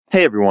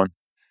Hey everyone,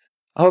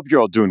 I hope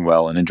you're all doing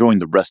well and enjoying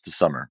the rest of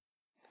summer.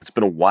 It's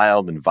been a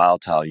wild and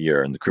volatile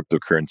year in the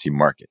cryptocurrency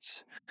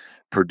markets.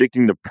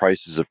 Predicting the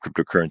prices of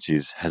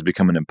cryptocurrencies has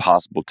become an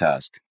impossible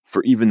task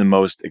for even the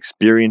most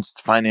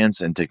experienced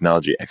finance and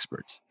technology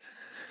experts,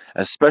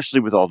 especially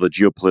with all the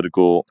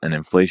geopolitical and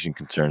inflation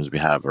concerns we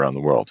have around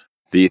the world.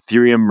 The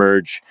Ethereum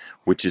merge,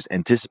 which is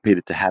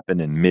anticipated to happen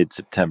in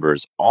mid-September,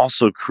 is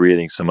also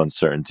creating some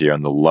uncertainty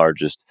on the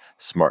largest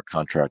smart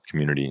contract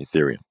community in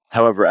Ethereum.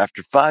 However,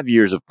 after 5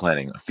 years of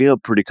planning, I feel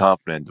pretty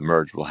confident the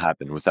merge will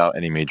happen without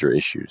any major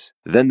issues.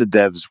 Then the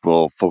devs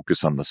will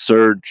focus on the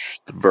Surge,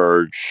 the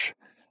Verge,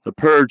 the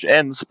Purge,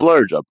 and the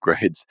Splurge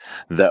upgrades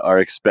that are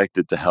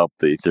expected to help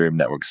the Ethereum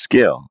network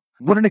scale.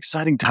 What an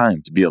exciting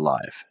time to be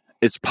alive.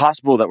 It's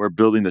possible that we're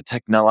building the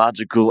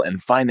technological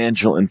and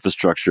financial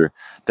infrastructure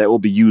that will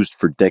be used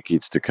for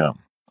decades to come.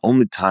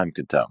 Only time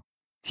could tell.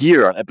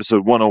 Here on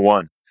episode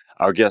 101,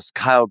 our guest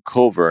Kyle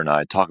Culver and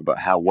I talk about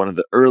how one of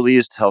the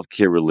earliest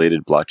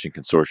healthcare-related blockchain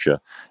consortia,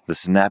 the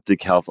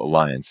Synaptic Health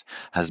Alliance,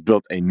 has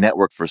built a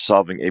network for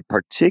solving a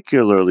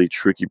particularly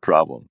tricky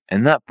problem.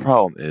 And that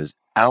problem is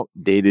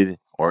outdated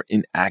or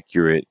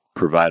inaccurate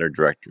provider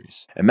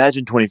directories.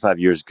 Imagine 25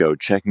 years ago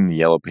checking the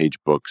Yellow Page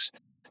books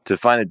to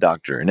find a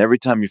doctor, and every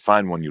time you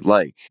find one you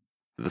like,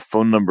 the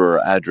phone number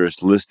or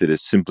address listed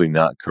is simply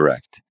not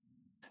correct.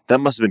 That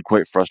must have been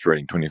quite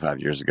frustrating 25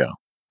 years ago,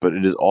 but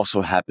it is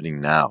also happening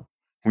now.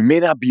 We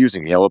may not be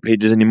using Yellow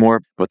Pages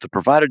anymore, but the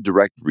provider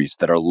directories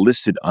that are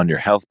listed on your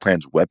health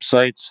plan's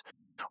websites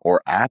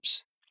or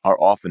apps are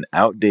often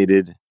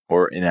outdated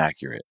or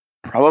inaccurate,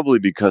 probably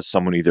because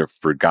someone either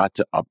forgot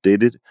to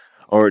update it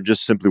or it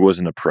just simply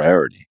wasn't a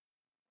priority.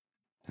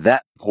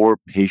 That poor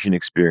patient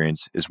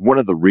experience is one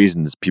of the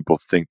reasons people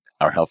think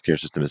our healthcare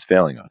system is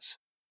failing us.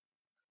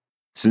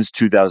 Since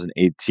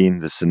 2018,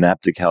 the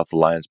Synaptic Health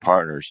Alliance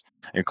partners,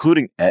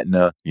 including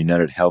Aetna,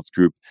 United Health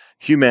Group,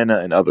 Humana,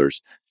 and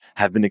others,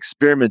 have been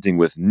experimenting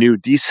with new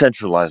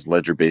decentralized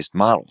ledger-based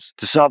models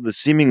to solve the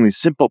seemingly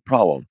simple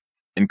problem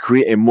and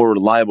create a more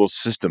reliable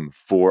system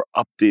for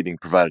updating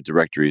provider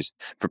directories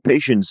for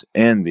patients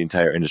and the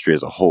entire industry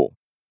as a whole.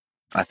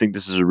 I think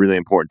this is a really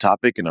important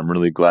topic, and I'm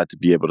really glad to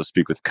be able to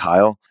speak with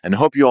Kyle, and I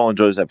hope you all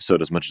enjoy this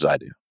episode as much as I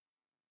do.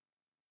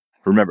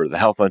 Remember, the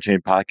Health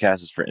Unchained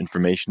podcast is for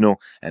informational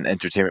and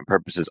entertainment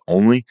purposes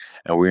only,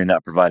 and we are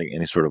not providing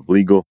any sort of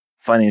legal,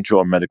 financial,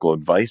 or medical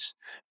advice.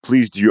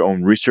 Please do your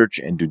own research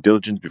and due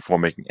diligence before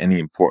making any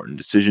important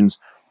decisions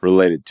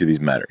related to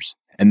these matters.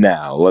 And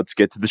now, let's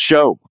get to the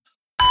show.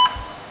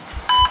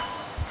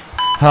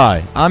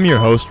 Hi, I'm your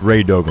host,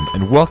 Ray Dogum,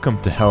 and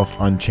welcome to Health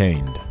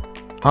Unchained.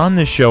 On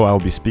this show, I will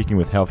be speaking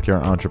with healthcare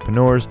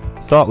entrepreneurs,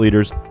 thought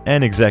leaders,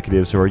 and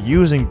executives who are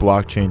using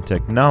blockchain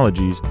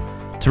technologies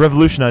to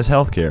revolutionize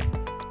healthcare.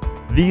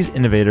 These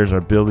innovators are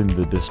building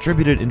the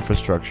distributed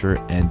infrastructure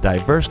and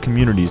diverse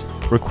communities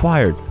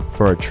required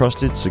for a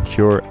trusted,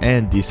 secure,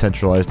 and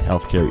decentralized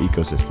healthcare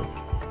ecosystem.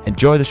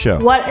 Enjoy the show.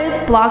 What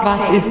is blockchain?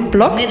 Was ist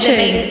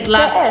Blockchain?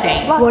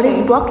 What is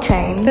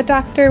blockchain? The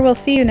doctor will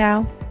see you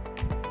now.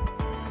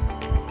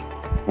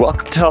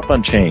 Welcome to Health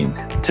Unchained.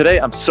 Today,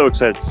 I'm so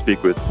excited to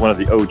speak with one of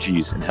the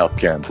OGs in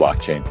healthcare and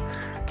blockchain,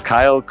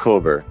 Kyle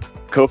Culver,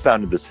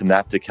 co-founded the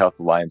Synaptic Health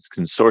Alliance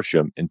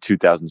Consortium in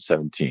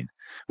 2017,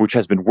 which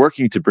has been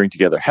working to bring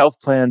together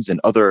health plans and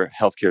other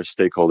healthcare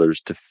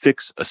stakeholders to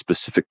fix a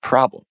specific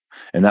problem.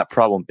 And that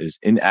problem is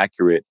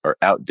inaccurate or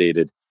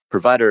outdated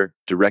provider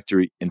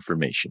directory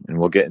information. And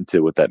we'll get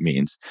into what that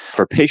means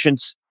for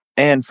patients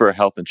and for a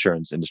health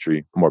insurance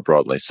industry more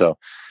broadly. So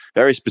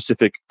very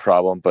specific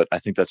problem, but I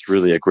think that's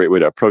really a great way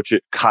to approach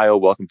it.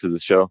 Kyle, welcome to the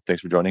show.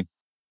 Thanks for joining.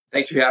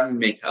 Thanks for having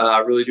me. I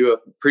really do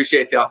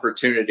appreciate the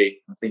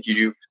opportunity. I think you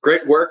do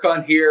great work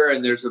on here,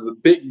 and there's a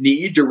big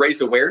need to raise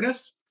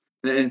awareness.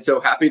 And so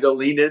happy to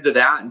lean into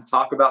that and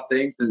talk about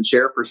things and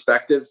share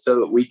perspectives so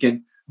that we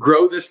can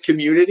grow this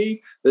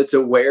community that's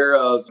aware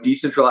of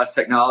decentralized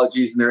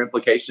technologies and their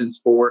implications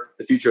for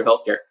the future of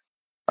healthcare.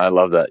 I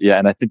love that. Yeah.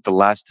 And I think the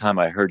last time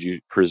I heard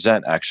you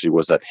present actually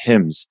was at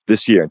HIMSS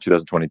this year in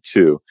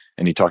 2022.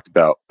 And you talked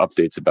about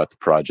updates about the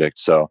project.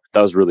 So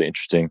that was really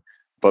interesting.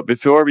 But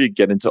before we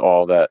get into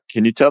all that,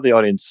 can you tell the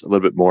audience a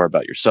little bit more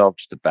about yourself,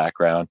 just a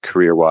background,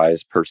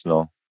 career-wise,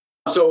 personal?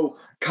 So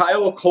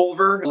Kyle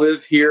Culver,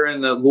 live here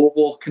in the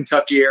Louisville,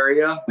 Kentucky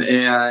area,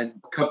 and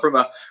come from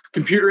a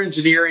computer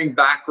engineering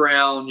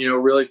background,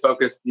 really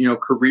focused,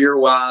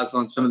 career-wise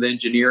on some of the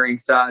engineering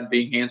side,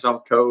 being hands-on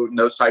with code and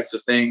those types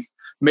of things.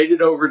 Made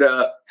it over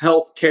to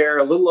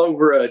healthcare a little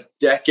over a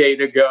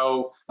decade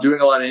ago,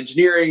 doing a lot of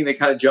engineering, then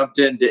kind of jumped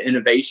into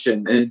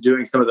innovation and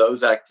doing some of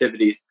those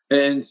activities.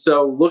 And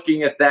so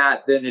looking at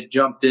that, then it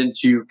jumped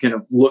into kind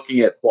of looking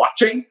at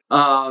blockchain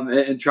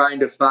and trying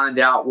to find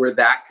out where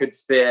that could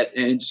fit,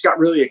 and just got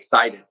really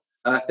excited.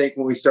 I think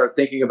when we start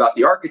thinking about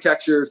the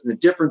architectures and the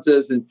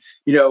differences and,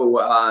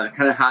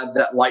 kind of had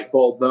that light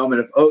bulb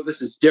moment of, oh,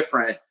 this is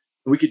different.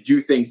 We could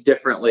do things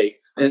differently.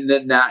 And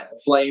then that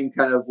flame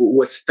kind of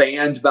was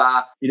fanned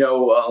by, a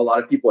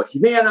lot of people at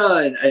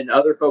Humana and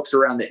other folks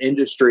around the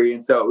industry.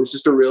 And so it was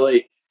just a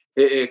really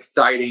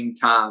exciting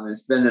time.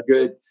 It's been a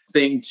good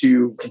thing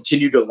to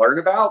continue to learn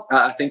about.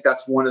 I think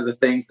that's one of the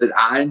things that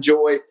I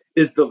enjoy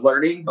is the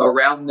learning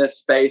around this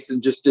space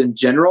and just in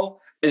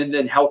general. And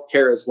then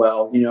healthcare as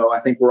well. I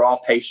think we're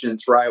all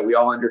patients, right? We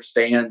all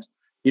understand,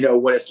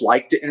 what it's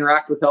like to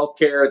interact with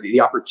healthcare,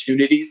 the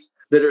opportunities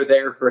that are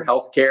there for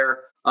healthcare.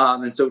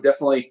 And so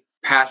definitely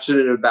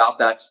passionate about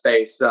that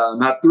space. I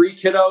have 3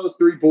 kiddos,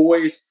 3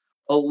 boys,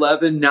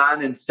 11,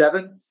 9, and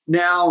 7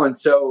 now. And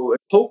so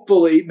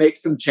hopefully make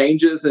some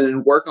changes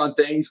and work on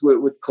things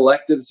with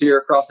collectives here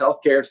across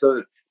healthcare so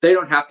that they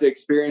don't have to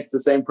experience the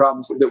same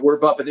problems that we're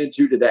bumping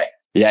into today.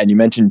 Yeah, and you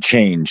mentioned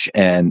change,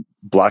 and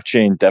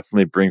blockchain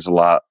definitely brings a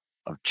lot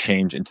of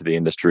change into the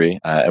industry.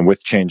 And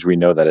with change, we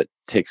know that it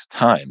takes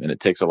time and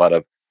it takes a lot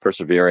of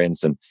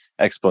perseverance and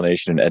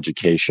explanation and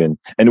education.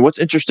 And what's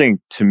interesting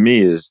to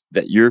me is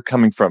that you're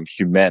coming from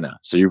Humana.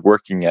 So you're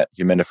working at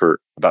Humana for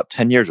about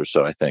 10 years or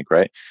so, I think,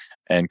 right?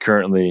 And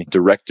currently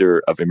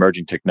director of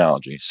emerging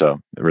technology. So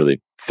it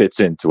really fits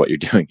into what you're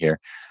doing here.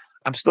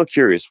 I'm still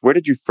curious, where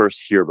did you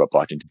first hear about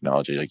blockchain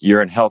technology? Like,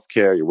 you're in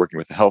healthcare, you're working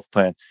with a health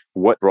plan.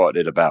 What brought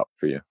it about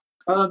for you?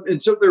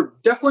 And so there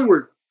definitely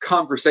were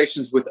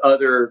conversations with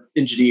other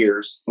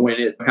engineers when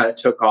it kind of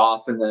took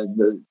off in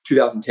the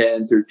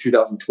 2010 through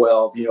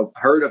 2012,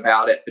 heard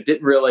about it, but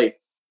didn't really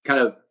kind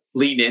of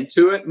lean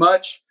into it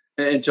much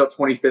until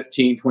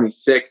 2015,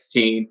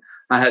 2016.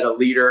 I had a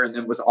leader and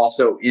then was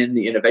also in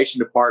the innovation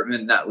department.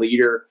 And that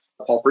leader,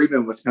 Paul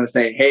Friedman, was kind of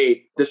saying,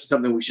 hey, this is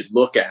something we should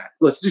look at.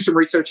 Let's do some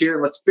research here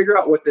and let's figure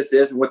out what this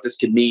is and what this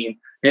could mean.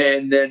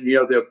 And then, the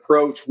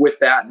approach with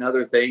that and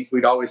other things,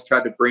 we'd always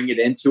try to bring it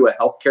into a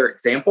healthcare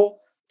example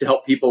to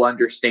help people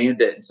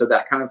understand it. And so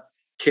that kind of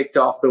kicked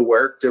off the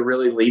work to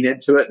really lean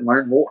into it and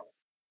learn more.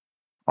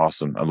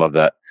 Awesome. I love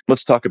that.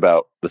 Let's talk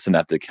about the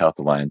Synaptic Health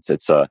Alliance.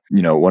 It's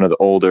one of the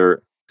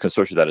older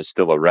consortia that is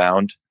still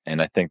around,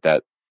 and I think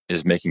that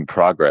is making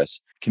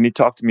progress. Can you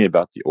talk to me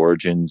about the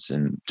origins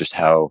and just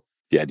how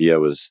the idea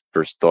was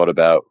first thought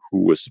about,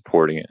 who was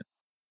supporting it?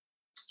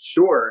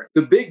 Sure.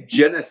 The big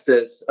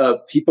genesis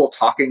of people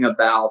talking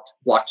about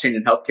blockchain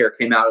in healthcare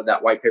came out of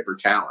that white paper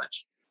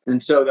challenge.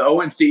 And so the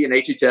ONC and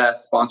HHS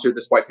sponsored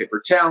this white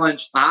paper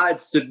challenge.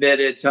 I'd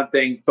submitted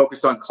something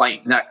focused on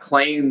claims. And that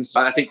claims,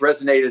 I think,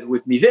 resonated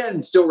with me then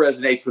and still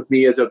resonates with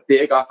me as a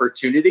big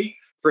opportunity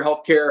for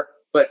healthcare.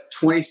 But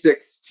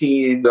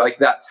 2016, like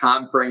that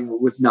time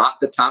frame was not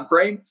the time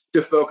frame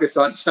to focus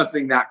on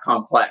something that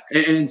complex.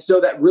 And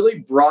so that really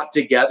brought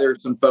together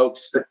some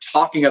folks that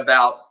talking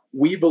about,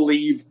 we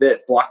believe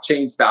that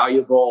blockchain's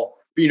valuable,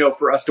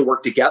 for us to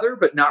work together,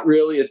 but not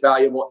really as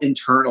valuable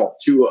internal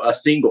to a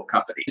single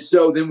company.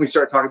 So then we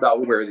started talking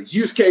about where are these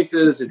use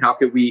cases and how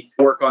could we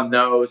work on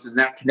those. And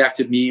that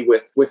connected me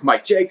with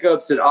Mike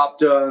Jacobs at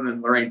Optum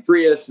and Lorraine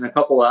Frias and a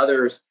couple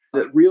others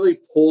that really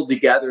pulled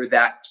together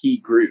that key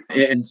group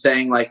and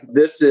saying, like,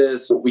 this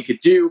is what we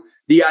could do.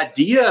 The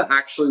idea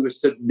actually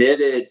was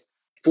submitted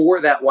for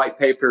that white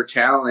paper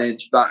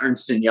challenge by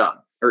Ernst & Young,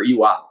 or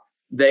EY.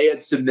 They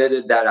had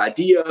submitted that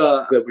idea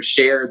that was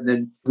shared. And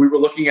then we were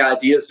looking at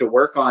ideas to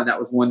work on. That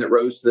was one that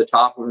rose to the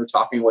top when we were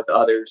talking with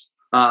others.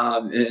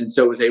 And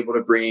so was able to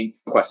bring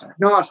Quest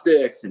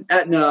Diagnostics and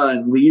Aetna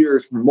and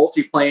leaders from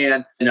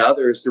MultiPlan and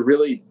others to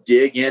really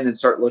dig in and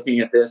start looking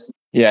at this.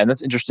 Yeah, and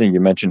that's interesting. You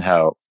mentioned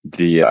how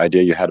the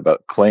idea you had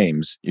about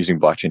claims, using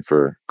blockchain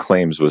for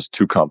claims, was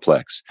too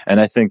complex. And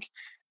I think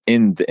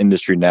in the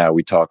industry now,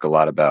 we talk a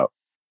lot about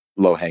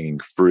low-hanging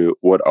fruit.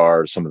 What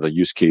are some of the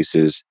use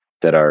cases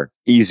that are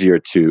easier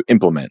to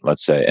implement,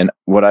 let's say? And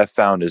what I've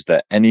found is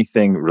that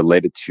anything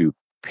related to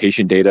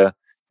patient data,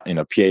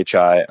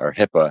 PHI or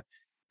HIPAA,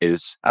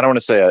 is, I don't want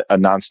to say a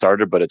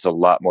non-starter, but it's a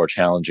lot more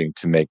challenging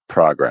to make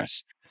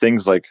progress.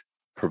 Things like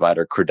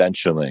provider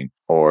credentialing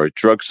or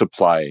drug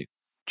supply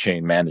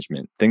chain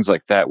management, things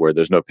like that, where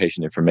there's no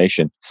patient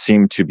information,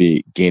 seem to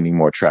be gaining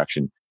more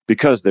traction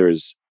because there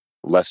is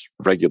less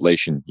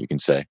regulation, you can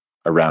say,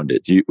 around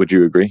it. Would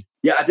you agree?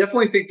 Yeah, I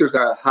definitely think there's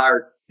a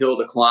higher hill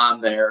to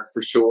climb there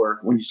for sure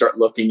when you start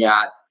looking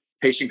at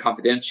patient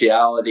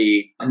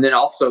confidentiality and then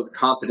also the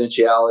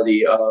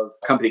confidentiality of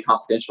company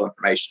confidential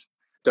information.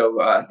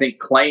 So I think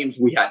claims,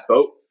 we had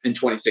both in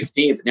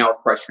 2016, but now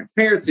with price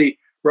transparency,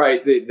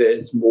 right,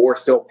 there's more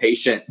still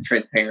patient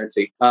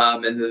transparency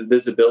and the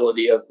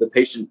visibility of the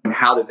patient and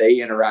how do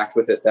they interact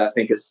with it, that I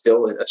think is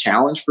still a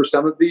challenge for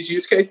some of these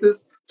use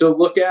cases to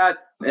look at.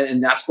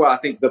 And that's why I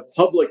think the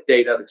public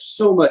data, there's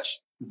so much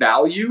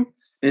value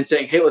in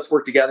saying, hey, let's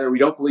work together. We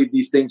don't believe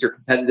these things are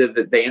competitive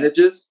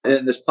advantages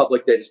in this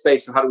public data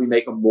space. So how do we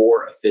make them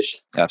more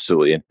efficient?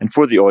 Absolutely. And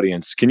for the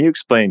audience, can you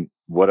explain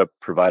what a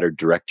provider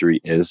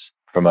directory is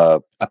from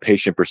a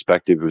patient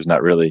perspective who's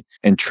not really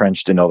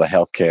entrenched in all the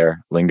healthcare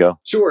lingo?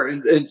 Sure.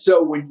 And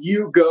so when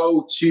you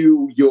go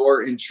to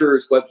your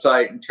insurer's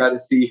website and try to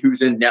see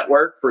who's in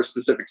network for a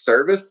specific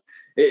service,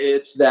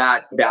 it's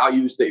that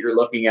values that you're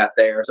looking at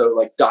there. So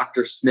like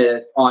Dr.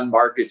 Smith on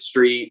Market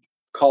Street,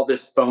 call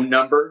this phone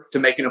number to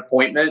make an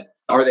appointment.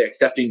 Are they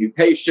accepting new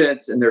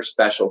patients and their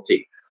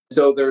specialty?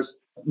 So there's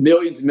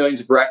millions and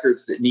millions of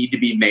records that need to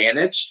be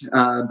managed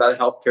by the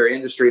healthcare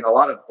industry and a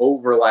lot of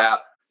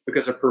overlap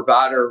because a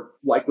provider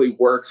likely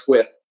works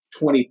with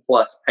 20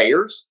 plus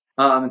payers.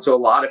 And so a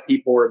lot of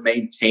people are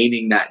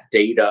maintaining that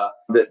data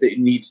that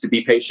needs to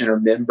be patient or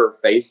member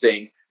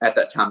facing at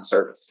that time of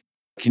service.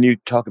 Can you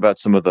talk about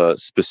some of the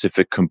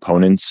specific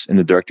components in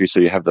the directory? So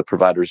you have the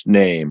provider's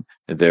name,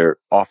 their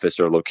office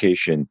or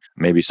location,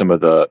 maybe some of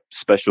the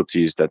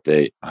specialties that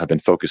they have been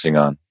focusing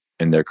on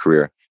in their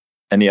career.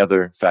 Any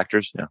other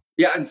factors? Yeah.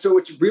 Yeah, and so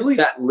it's really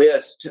that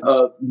list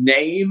of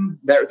name,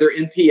 their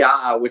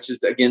NPI, which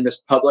is again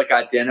this public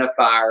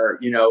identifier,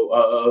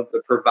 of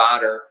the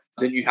provider.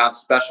 Then you have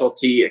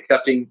specialty,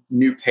 accepting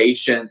new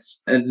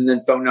patients, and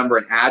then phone number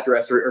and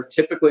address are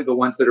typically the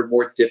ones that are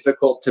more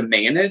difficult to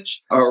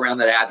manage around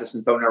that address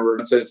and phone number.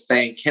 So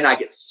saying, can I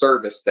get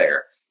service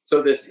there?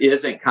 So this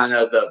isn't kind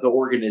of the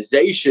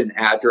organization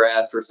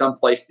address or some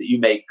place that you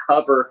may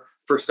cover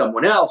for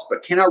someone else,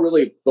 but can I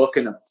really book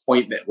an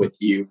appointment with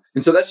you?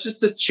 And so that's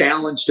just a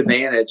challenge to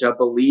manage. I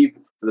believe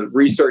the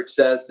research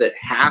says that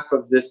half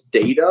of this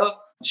data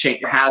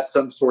has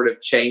some sort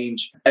of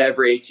change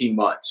every 18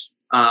 months.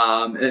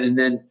 And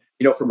then,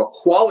 from a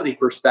quality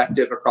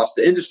perspective across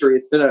the industry,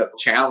 it's been a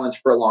challenge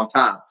for a long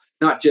time,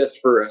 not just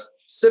for a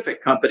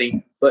specific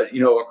company, but,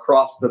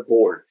 across the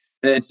board.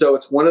 And so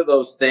it's one of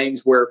those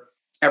things where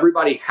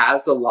everybody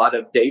has a lot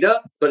of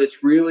data, but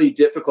it's really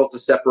difficult to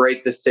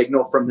separate the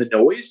signal from the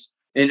noise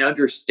and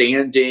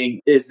understanding,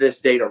 is this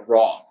data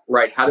wrong,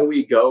 right? How do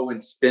we go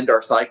and spend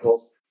our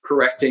cycles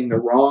correcting the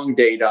wrong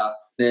data,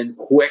 then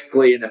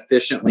quickly and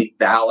efficiently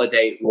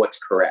validate what's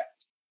correct?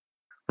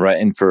 Right.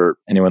 And for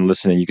anyone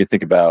listening, you can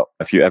think about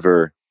if you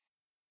ever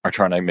are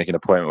trying to make an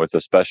appointment with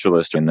a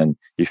specialist and then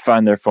you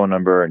find their phone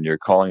number and you're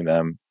calling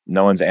them,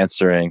 no one's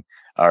answering,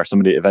 or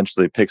somebody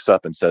eventually picks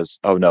up and says,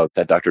 oh, no,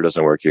 that doctor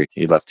doesn't work here.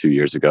 He left 2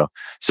 years ago.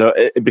 So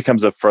it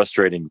becomes a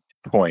frustrating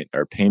point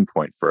or pain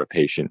point for a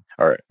patient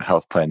or a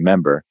health plan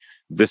member.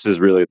 This is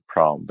really the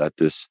problem that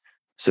this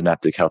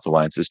Synaptic Health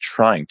Alliance is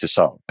trying to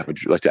solve.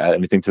 Would you like to add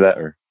anything to that?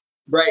 Or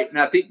Right. And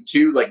I think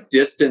too, like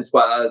distance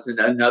wise and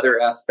another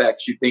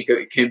aspect, you think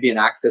it can be an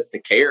access to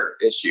care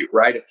issue,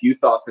 right? If you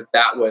thought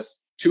that was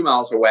 2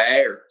 miles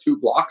away or 2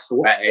 blocks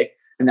away,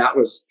 and that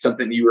was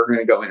something that you were going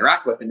to go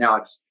interact with, and now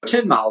it's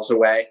 10 miles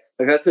away,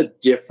 like that's a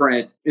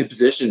different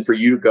position for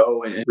you to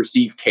go and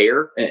receive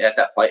care at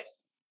that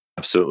place.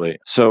 Absolutely.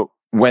 So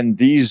when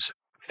these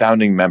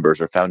founding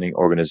members or founding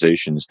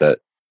organizations that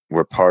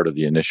were part of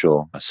the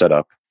initial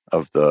setup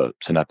of the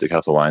Synaptic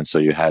Health Alliance, so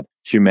you had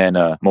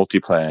Humana,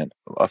 Multiplan,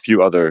 a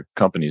few other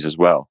companies as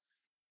well.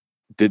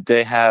 Did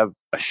they have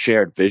a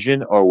shared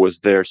vision, or was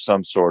there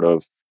some sort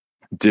of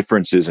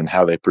differences in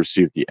how they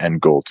perceived the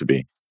end goal to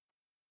be?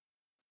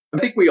 I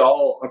think we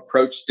all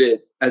approached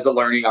it as a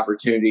learning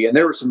opportunity, and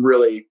there were some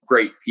really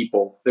great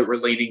people that were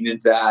leaning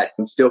into that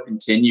and still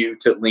continue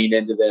to lean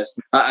into this.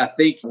 I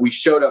think we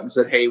showed up and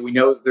said, hey, we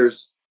know that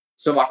there's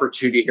some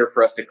opportunity here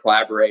for us to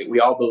collaborate. We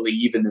all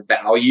believe in the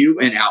value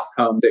and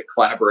outcome that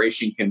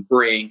collaboration can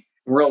bring.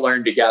 We're going to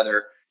learn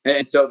together.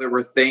 And so there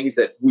were things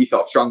that we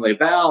felt strongly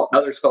about,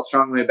 others felt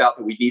strongly about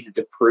that we needed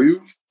to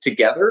prove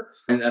together.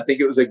 And I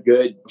think it was a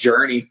good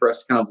journey for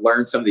us to kind of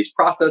learn some of these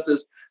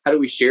processes. How do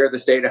we share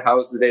this data? How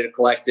is the data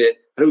collected?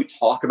 How do we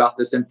talk about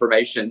this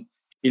information,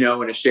 in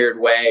a shared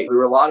way? There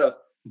were a lot of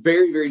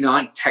very, very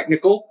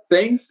non-technical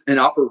things and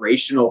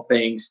operational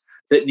things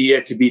that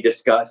needed to be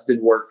discussed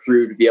and worked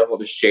through to be able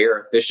to share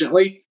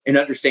efficiently and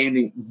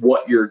understanding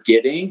what you're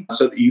getting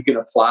so that you can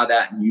apply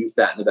that and use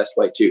that in the best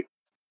way too.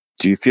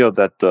 Do you feel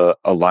that the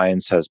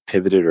alliance has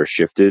pivoted or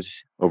shifted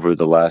over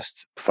the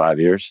last 5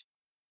 years?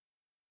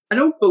 I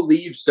don't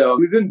believe so.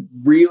 We've been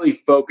really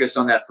focused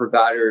on that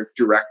provider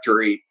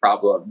directory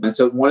problem. And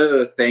so one of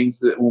the things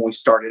that when we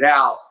started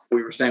out,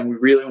 we were saying we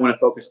really want to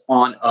focus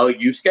on a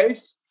use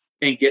case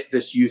and get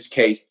this use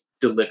case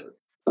delivered.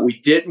 What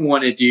we didn't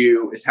want to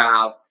do is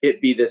have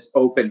it be this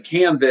open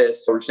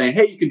canvas or saying,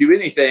 hey, you can do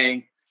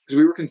anything, because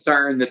we were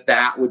concerned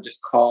that would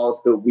just cause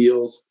the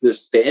wheels to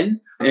spin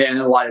and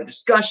a lot of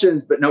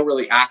discussions, but no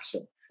really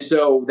action.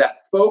 So that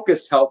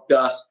focus helped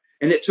us,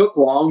 and it took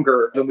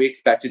longer than we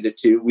expected it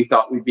to. We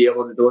thought we'd be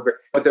able to deliver,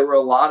 but there were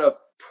a lot of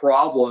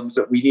problems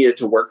that we needed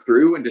to work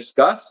through and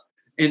discuss.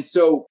 And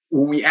so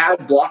when we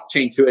add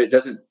blockchain to it, it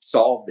doesn't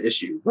solve the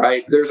issue,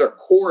 right? There's a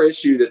core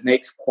issue that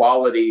makes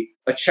quality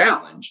a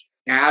challenge.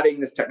 Adding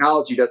this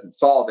technology doesn't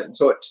solve it. And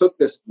so it took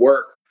this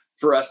work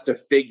for us to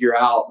figure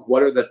out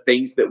what are the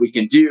things that we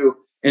can do.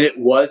 And it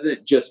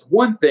wasn't just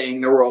one thing.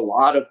 There were a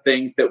lot of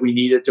things that we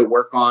needed to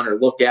work on or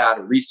look at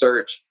or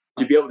research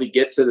to be able to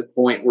get to the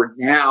point where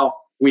now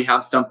we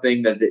have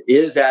something that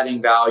is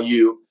adding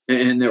value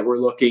and that we're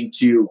looking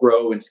to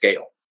grow and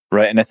scale.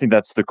 Right. And I think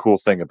that's the cool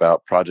thing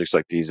about projects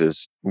like these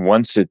is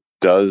once it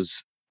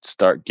does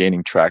start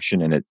gaining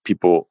traction and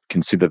people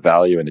can see the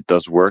value and it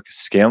does work,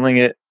 scaling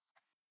it,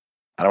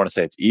 I don't want to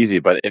say it's easy,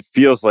 but it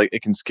feels like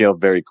it can scale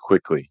very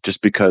quickly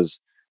just because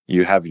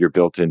you have your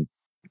built-in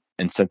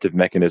incentive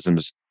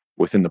mechanisms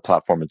within the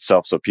platform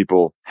itself. So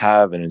people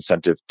have an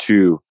incentive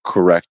to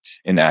correct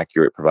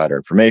inaccurate provider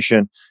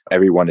information.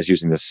 Everyone is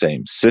using the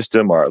same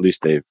system, or at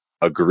least they've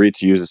agreed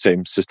to use the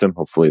same system.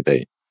 Hopefully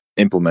they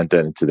implement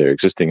that into their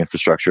existing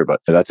infrastructure, but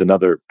that's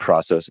another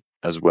process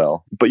as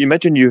well. But you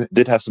mentioned you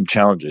did have some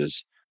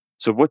challenges.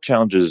 So what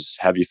challenges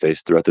have you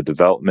faced throughout the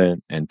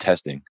development and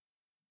testing?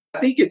 I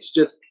think it's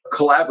just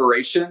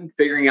collaboration,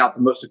 figuring out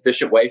the most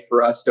efficient way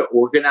for us to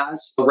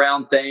organize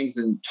around things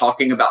and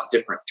talking about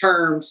different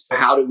terms.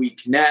 How do we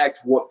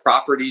connect? What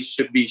properties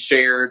should be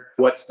shared?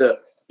 What's the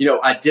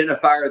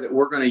identifier that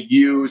we're going to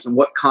use, and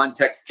what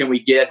context can we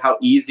get? How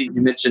easy,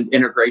 you mentioned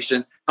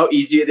integration, how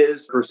easy it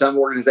is for some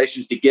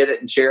organizations to get it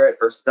and share it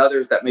versus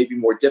others that may be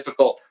more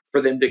difficult for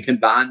them to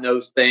combine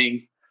those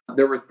things.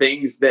 There were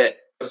things that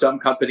some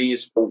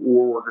companies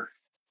were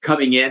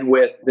coming in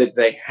with that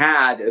they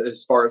had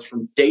as far as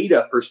from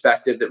data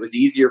perspective that was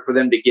easier for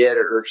them to get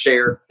or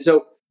share.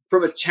 So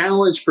from a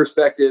challenge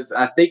perspective,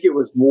 I think it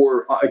was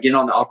more, again,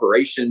 on the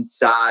operations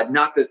side,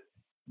 not that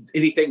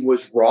anything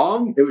was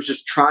wrong. It was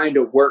just trying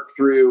to work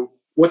through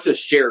what's a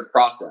shared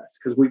process,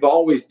 because we've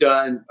always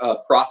done a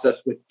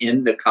process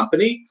within the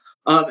company.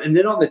 And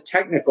then on the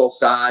technical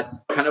side,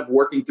 kind of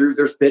working through,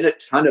 there's been a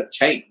ton of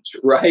change,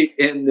 right?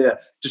 In the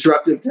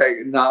disruptive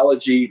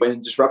technology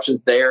and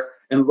disruptions there,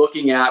 and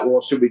looking at, well,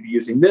 should we be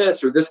using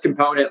this or this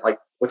component? Like,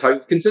 what type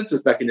of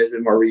consensus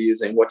mechanism are we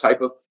using? What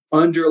type of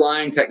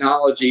underlying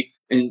technology?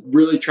 And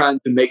really trying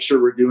to make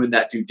sure we're doing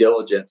that due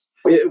diligence.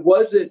 It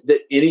wasn't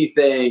that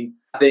anything,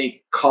 I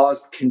think,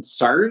 caused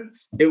concern.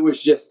 It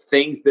was just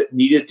things that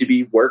needed to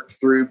be worked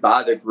through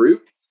by the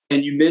group.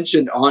 And you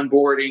mentioned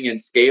onboarding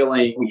and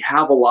scaling. We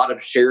have a lot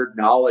of shared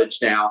knowledge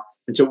now.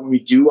 And so when we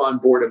do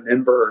onboard a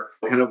member,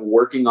 kind of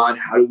working on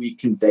how do we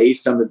convey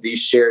some of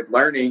these shared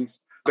learnings,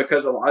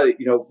 because a lot of,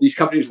 these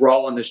companies were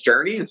all on this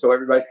journey. And so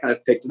everybody's kind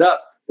of picked it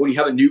up. When you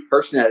have a new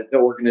person at the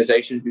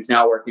organization who's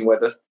now working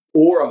with us,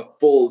 or a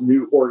full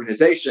new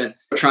organization,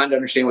 trying to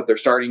understand what their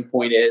starting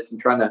point is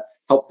and trying to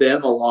help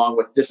them along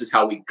with this is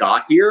how we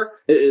got here,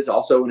 it is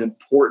also an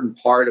important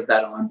part of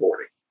that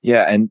onboarding.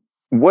 Yeah. And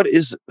what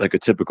is like a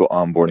typical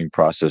onboarding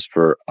process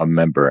for a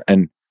member?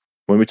 And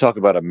when we talk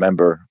about a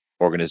member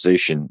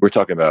organization, we're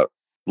talking about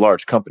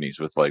large companies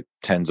with like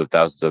tens of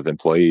thousands of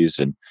employees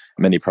and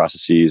many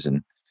processes.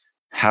 And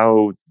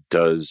how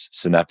does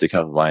Synaptic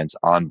Health Alliance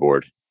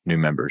onboard new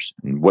members,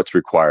 and what's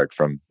required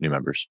from new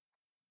members?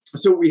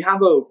 So we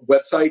have a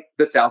website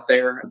that's out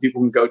there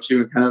people can go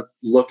to and kind of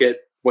look at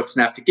what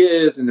Synaptic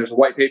is. And there's a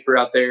white paper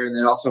out there. And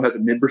it also has a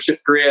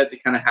membership grid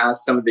that kind of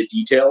has some of the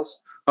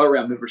details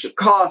around membership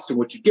cost and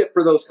what you get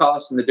for those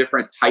costs and the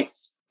different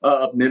types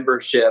of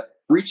membership.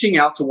 Reaching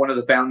out to one of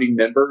the founding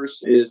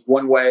members is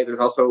one way. There's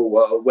also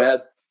a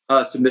web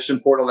submission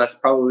portal. That's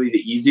probably the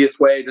easiest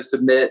way to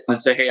submit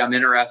and say, hey, I'm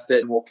interested,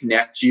 and we'll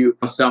connect you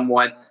with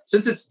someone.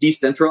 Since it's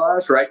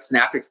decentralized, right?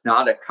 Synaptic's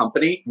not a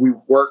company. We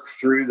work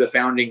through the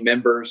founding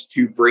members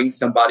to bring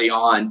somebody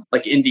on,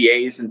 like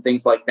NDAs and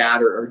things like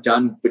that are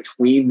done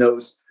between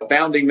those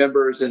founding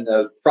members and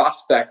the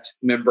prospect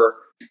member.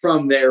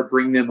 From there,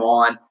 bring them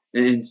on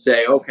and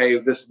say, okay,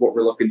 this is what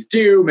we're looking to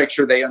do. Make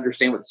sure they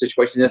understand what the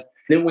situation is.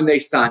 Then when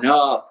they sign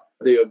up,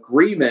 the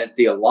agreement,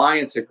 the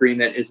alliance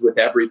agreement, is with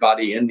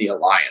everybody in the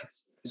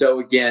alliance. So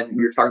again,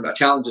 you're talking about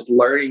challenges,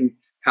 learning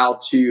how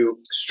to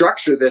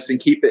structure this and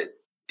keep it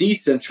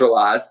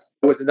decentralized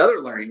was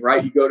another learning,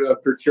 right? You go to a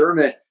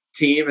procurement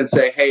team and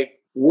say, hey,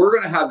 we're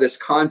going to have this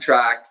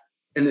contract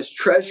and this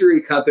treasury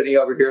company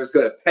over here is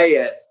going to pay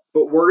it,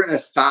 but we're going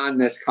to sign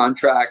this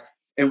contract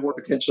and we'll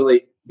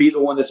potentially be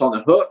the one that's on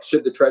the hook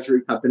should the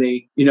treasury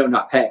company,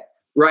 not pay.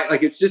 Right.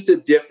 Like it's just a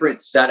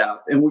different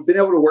setup. And we've been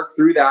able to work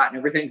through that and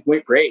everything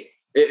went great.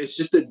 It's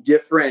just a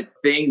different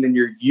thing than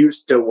you're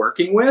used to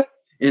working with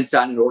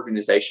inside an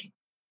organization.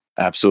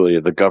 Absolutely.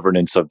 The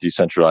governance of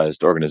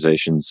decentralized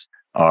organizations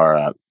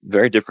are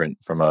very different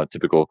from a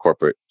typical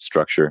corporate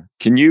structure.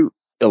 Can you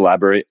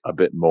elaborate a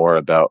bit more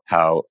about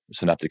how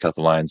Synaptic Health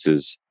Alliance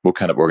is, what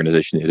kind of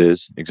organization it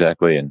is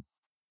exactly, and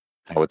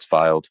how it's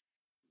filed?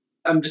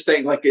 I'm just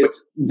saying, like,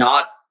 it's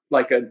not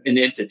like an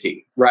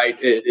entity,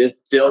 right? It is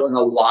still an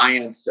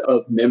alliance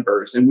of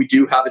members. And we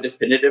do have a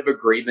definitive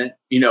agreement,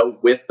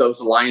 with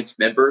those alliance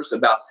members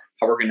about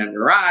how we're going to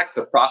interact.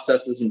 The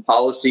processes and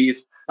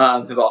policies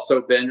have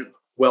also been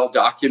well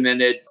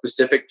documented,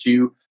 specific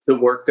to the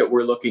work that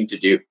we're looking to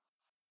do.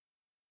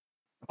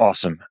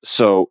 Awesome.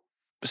 So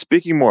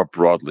speaking more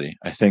broadly,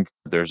 I think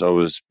there's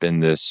always been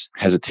this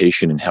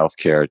hesitation in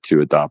healthcare to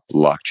adopt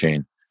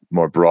blockchain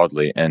more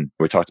broadly. And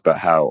we talked about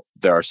how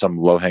there are some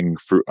low-hanging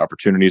fruit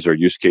opportunities or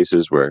use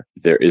cases where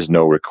there is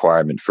no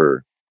requirement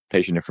for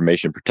patient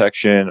information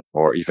protection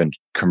or even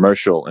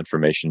commercial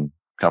information,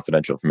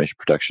 confidential information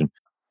protection.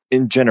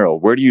 In general,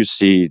 where do you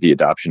see the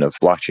adoption of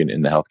blockchain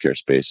in the healthcare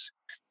space?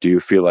 Do you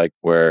feel like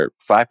we're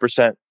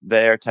 5%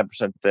 there,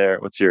 10% there?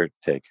 What's your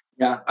take?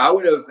 Yeah, I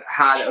would have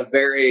had a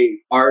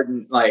very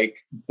ardent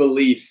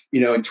belief,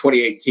 in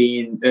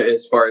 2018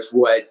 as far as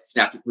what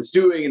Synaptic was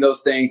doing and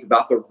those things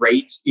about the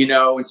rate,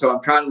 and so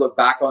I'm trying to look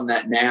back on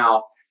that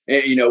now,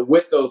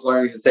 with those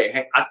learnings and say,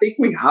 hey, I think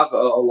we have a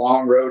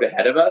long road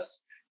ahead of us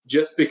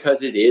just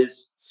because it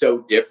is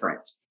so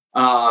different.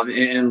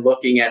 And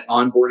looking at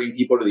onboarding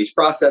people to these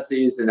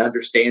processes and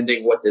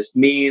understanding what this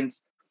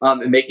means.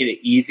 and making it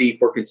easy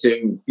for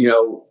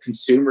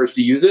consumers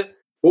to use it.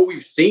 What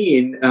we've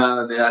seen,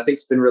 and I think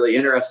it's been really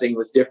interesting,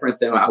 was different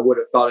than I would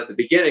have thought at the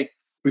beginning.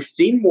 We've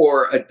seen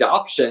more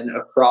adoption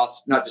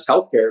across not just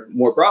healthcare,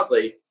 more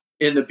broadly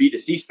in the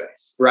B2C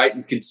space, right?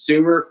 And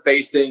consumer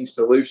facing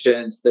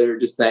solutions that are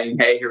just saying,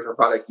 hey, here's our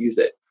product, use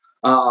it.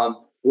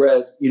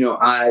 Whereas,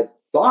 I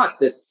thought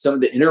that some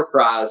of the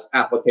enterprise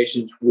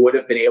applications would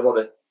have been able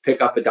to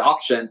pick up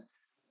adoption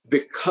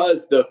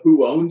because the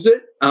who owns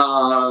it,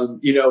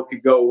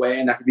 could go away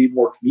and that could be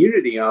more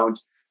community owned.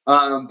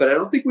 But I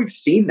don't think we've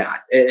seen that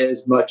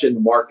as much in the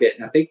market.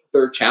 And I think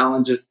there are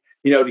challenges,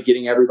 to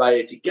getting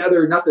everybody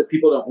together. Not that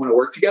people don't want to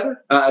work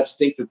together. I just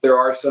think that there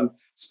are some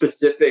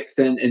specifics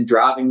in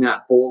driving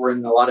that forward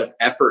and a lot of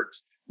effort,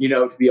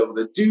 to be able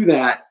to do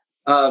that.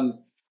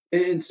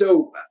 And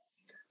so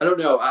I don't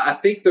know. I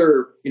think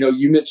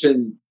you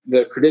mentioned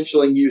the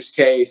credentialing use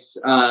case.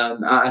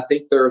 I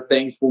think there are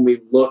things when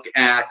we look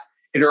at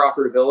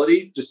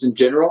interoperability, just in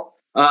general.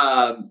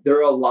 There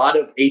are a lot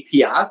of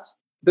APIs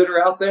that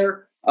are out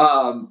there.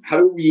 How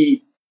do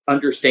we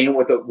understand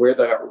where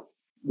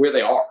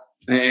they are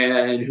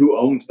and who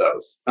owns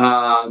those,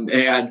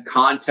 and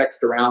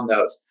context around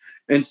those?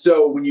 And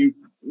so when you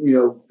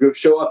go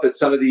show up at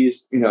some of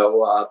these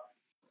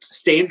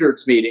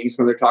standards meetings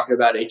when they're talking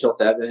about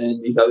HL7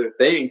 and these other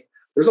things,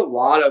 there's a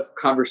lot of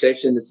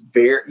conversation that's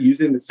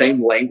using the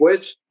same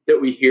language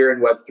that we hear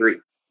in Web3.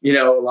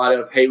 A lot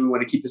of, hey, we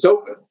want to keep this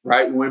open,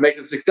 right? We want to make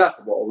this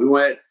accessible. We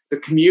want the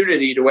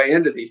community to weigh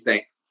into these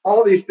things.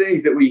 All these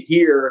things that we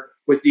hear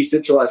with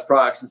decentralized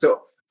products. And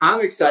so I'm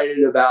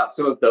excited about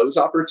some of those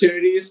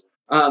opportunities.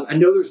 I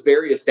know there's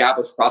very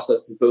established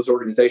processes with those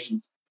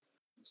organizations,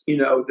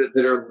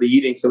 that are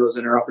leading some of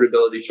those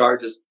interoperability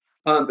charges.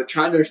 But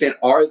trying to understand,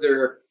 are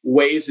there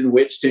ways in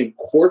which to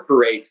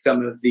incorporate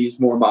some of these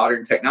more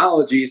modern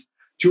technologies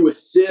to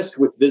assist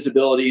with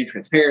visibility and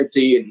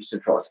transparency and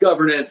decentralized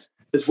governance,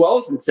 as well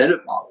as incentive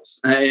models,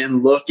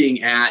 and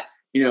looking at,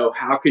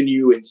 how can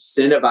you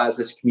incentivize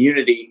this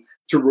community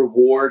to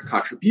reward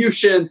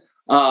contribution,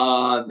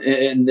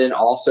 and then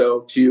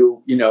also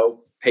to,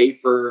 pay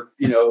for,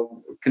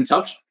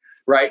 consumption,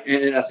 right?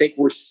 And I think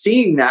we're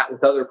seeing that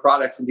with other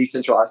products in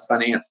decentralized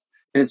finance.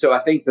 And so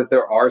I think that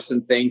there are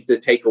some things to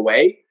take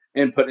away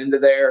and put into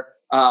there.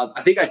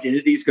 I think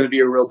identity is going to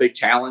be a real big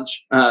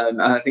challenge.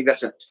 I think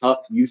that's a tough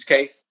use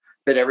case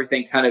that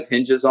everything kind of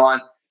hinges on.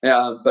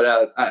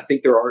 But I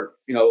think there are,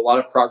 a lot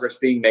of progress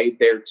being made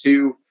there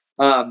too.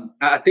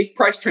 I think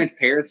price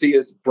transparency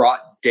has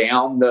brought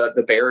down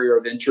the barrier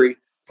of entry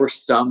for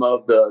some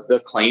of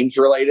the claims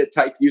related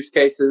type use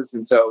cases.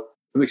 And so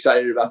I'm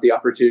excited about the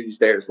opportunities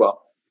there as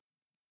well.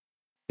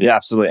 Yeah,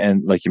 absolutely.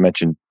 And like you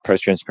mentioned, price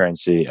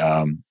transparency,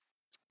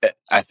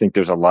 I think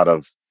there's a lot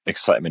of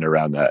excitement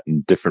around that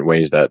in different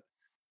ways that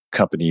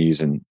companies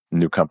and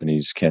new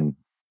companies can,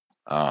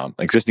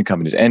 existing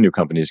companies and new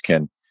companies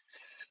can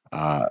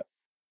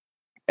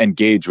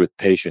engage with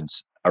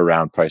patients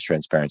around price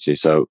transparency.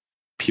 So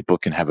people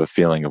can have a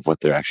feeling of what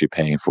they're actually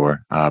paying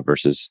for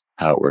versus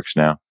how it works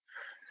now.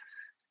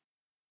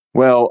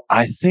 Well,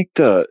 I think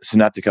the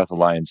Synaptic Health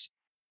Alliance,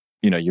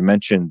 you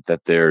mentioned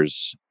that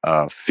there's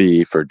a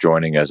fee for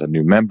joining as a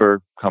new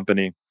member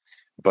company,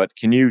 but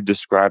can you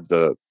describe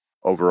the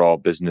overall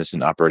business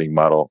and operating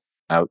model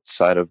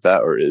outside of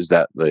that? Or is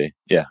that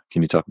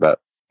can you talk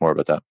more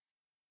about that?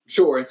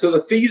 Sure. And so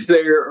the fees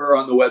there are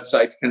on the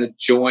website to kind of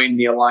join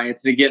the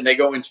alliance. And again, they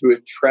go into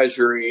a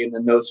treasury, and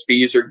then those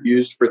fees are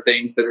used for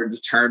things that are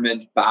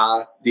determined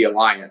by the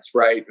alliance,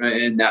 right?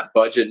 And that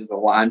budget is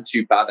aligned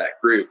to by that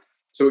group.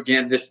 So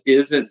again, this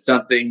isn't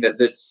something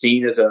that's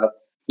seen as a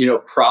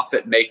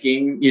profit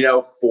making,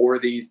 for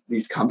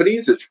these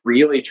companies. It's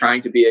really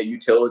trying to be a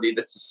utility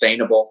that's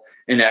sustainable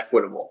and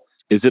equitable.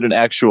 Is it an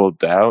actual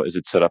DAO? Is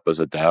it set up as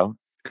a DAO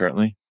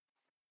currently?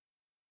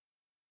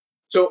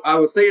 So I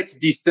would say it's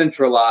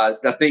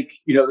decentralized. I think,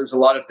 there's a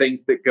lot of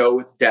things that go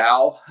with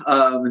DAO,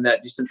 and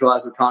that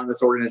decentralized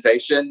autonomous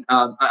organization.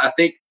 I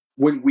think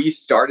when we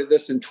started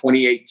this in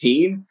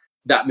 2018,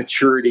 that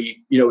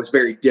maturity, is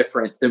very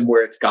different than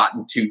where it's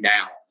gotten to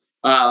now.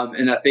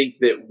 And I think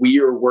that we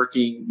are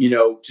working,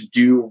 to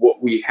do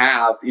what we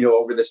have,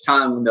 over this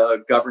time in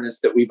the governance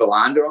that we've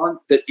aligned on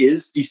that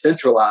is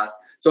decentralized.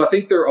 So I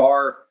think there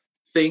are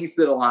things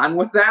that align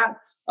with that.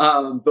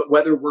 But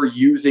whether we're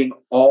using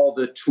all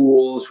the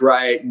tools,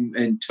 right,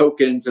 and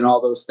tokens and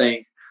all those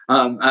things,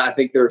 I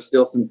think there are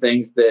still some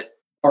things that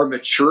are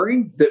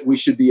maturing that we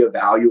should be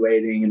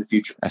evaluating in the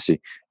future. I see.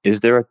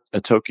 Is there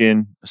a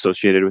token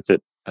associated with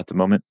it at the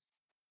moment?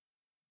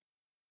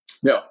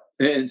 No.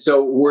 And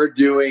so we're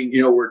doing,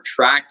 we're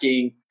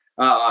tracking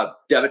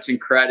debits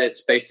and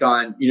credits based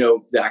on,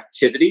 the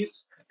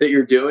activities that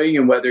you're doing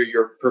and whether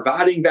you're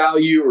providing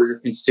value or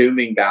you're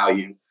consuming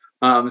value.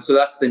 So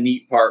that's the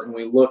neat part when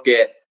we look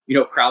at,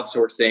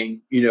 crowdsourcing,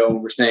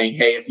 we're saying,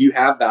 hey, if you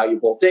have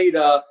valuable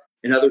data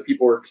and other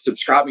people are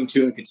subscribing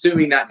to and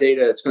consuming that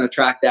data, it's going to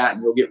track that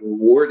and you'll get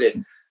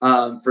rewarded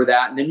for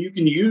that. And then you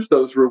can use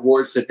those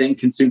rewards to then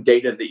consume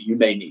data that you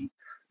may need.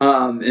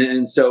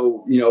 And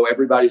so,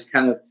 everybody's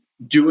kind of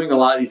doing a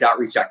lot of these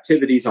outreach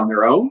activities on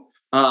their own.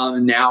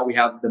 Now we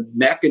have the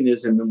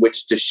mechanism in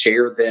which to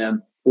share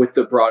them with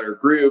the broader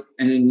group,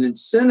 and an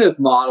incentive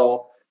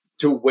model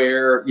to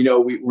where,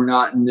 we're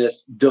not in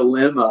this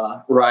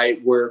dilemma, right?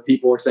 Where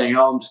people are saying,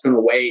 oh, I'm just going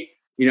to wait,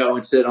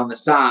 and sit on the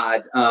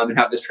side, and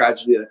have this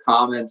tragedy of the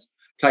commons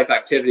type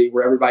activity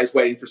where everybody's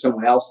waiting for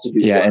someone else to do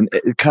Yeah, work. and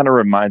it kind of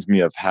reminds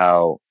me of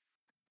how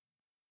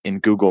in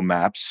Google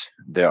Maps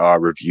there are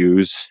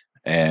reviews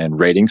and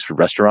ratings for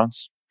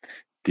restaurants.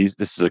 This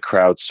is a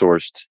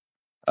crowdsourced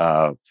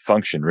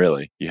function,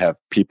 really. You have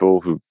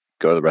people who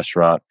go to the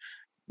restaurant,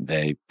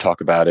 they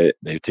talk about it,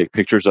 they take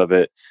pictures of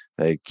it,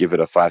 they give it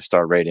a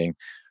 5-star rating,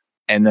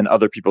 and then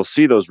other people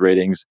see those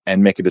ratings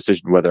and make a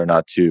decision whether or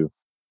not to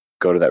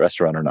go to that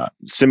restaurant or not.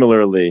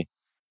 Similarly,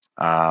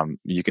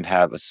 you can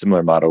have a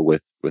similar model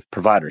with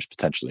providers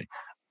potentially.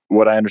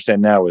 What I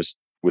understand now is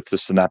with the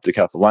Synaptic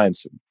Health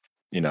Alliance,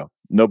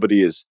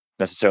 nobody is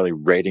necessarily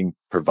rating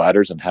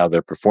providers and how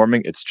they're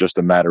performing. It's just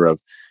a matter of,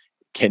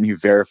 can you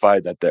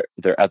verify that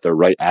they're at the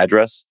right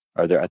address,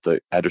 or they're at the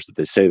address that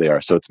they say they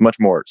are? So it's much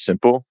more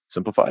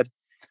simplified.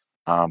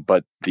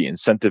 But the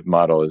incentive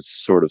model is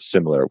sort of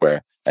similar,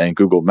 where in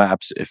Google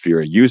Maps, if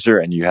you're a user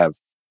and you have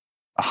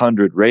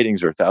 100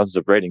 ratings or thousands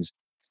of ratings,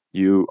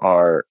 you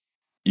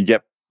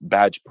get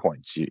badge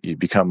points. You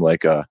become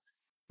like a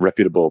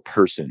reputable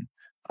person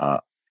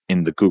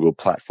in the Google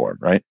platform,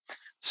 right?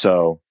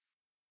 So,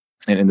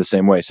 and in the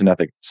same way,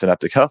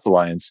 Synaptic Health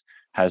Alliance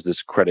has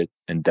this credit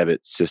and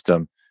debit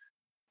system.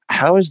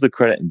 How is the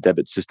credit and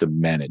debit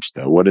system managed,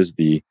 though? Is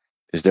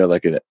there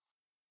like an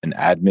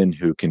admin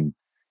who can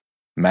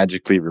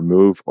magically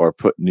remove or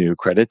put new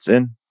credits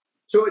in?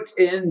 So it's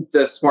in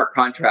the smart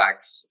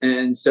contracts.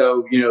 And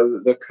so,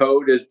 the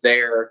code is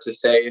there to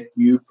say if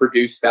you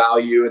produce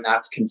value and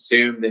that's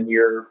consumed, then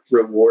you're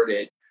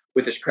rewarded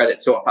with this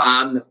credit. So if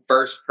I'm the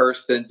first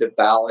person to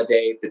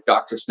validate that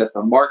Dr. Smith's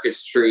on Market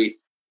Street,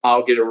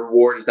 I'll get a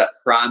reward as that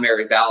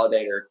primary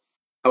validator.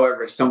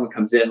 However, if someone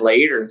comes in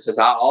later and says,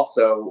 I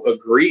also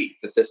agree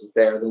that this is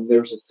there, then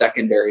there's a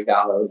secondary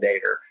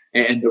validator.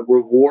 And the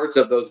rewards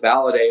of those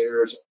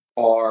validators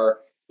are,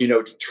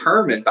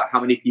 determined by how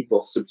many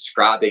people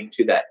subscribing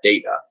to that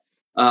data.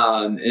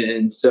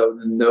 And so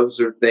then those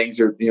are things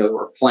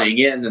we're playing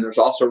in. Then there's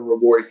also a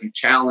reward if you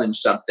challenge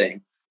something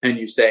and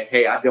you say,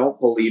 hey, I don't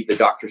believe that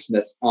Dr.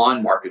 Smith's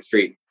on Market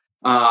Street,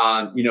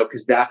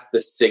 because that's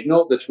the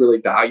signal that's really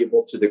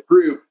valuable to the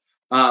group.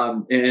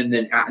 And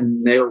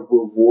they're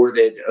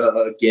rewarded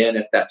again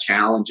if that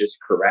challenge is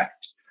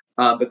correct.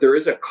 But there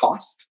is a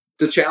cost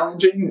to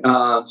challenging.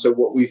 So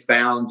what we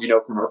found,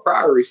 from our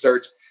prior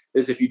research,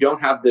 is if you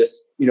don't have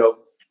this,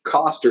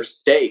 cost or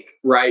stake,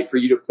 right, for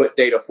you to put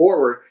data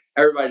forward,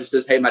 everybody just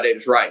says, hey, my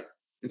data's right.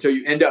 And so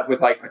you end up with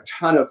like a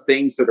ton of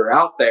things that are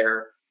out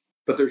there,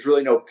 but there's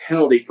really no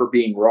penalty for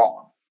being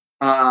wrong.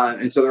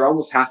 And so there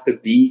almost has to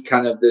be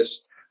kind of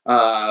this,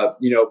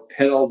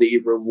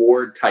 penalty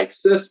reward type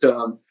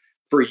system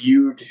for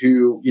you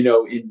to,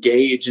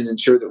 engage and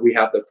ensure that we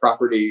have the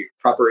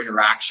proper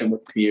interaction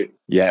with the community.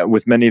 Yeah,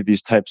 with many of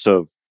these types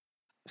of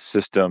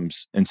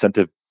systems,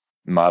 incentive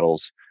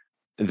models,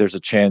 there's a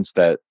chance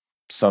that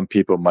some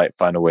people might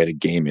find a way to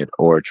game it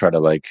or try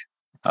to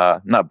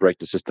not break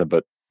the system,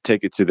 but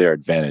take it to their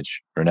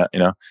advantage or not.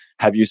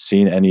 Have you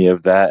seen any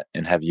of that,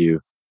 and have you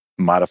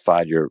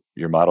modified your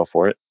model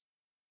for it?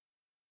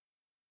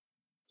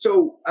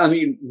 So,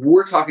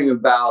 we're talking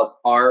about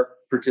our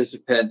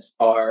participants,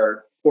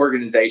 our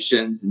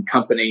organizations and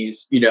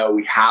companies.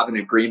 We have an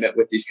agreement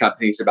with these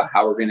companies about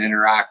how we're going to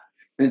interact.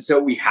 And so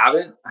we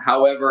haven't.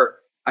 However,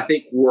 I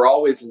think we're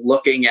always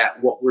looking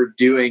at what we're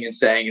doing and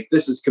saying, if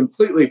this is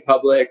completely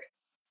public,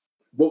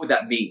 what would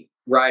that mean,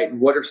 right?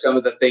 What are some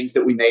of the things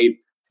that we need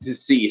to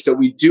see? So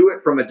we do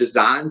it from a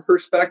design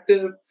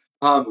perspective.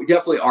 We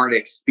definitely aren't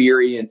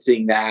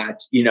experiencing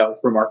that,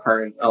 from our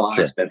current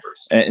alliance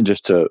members. And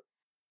just to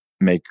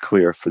make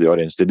clear for the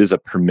audience, it is a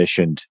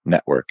permissioned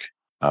network.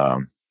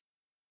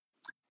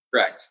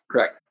 Correct.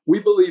 We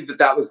believe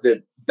that was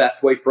the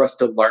best way for us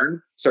to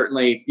learn.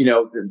 Certainly,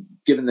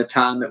 given the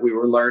time that we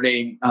were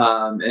learning,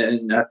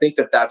 and I think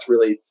that's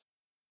really,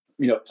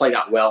 played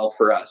out well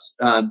for us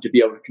to be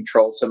able to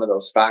control some of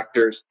those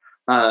factors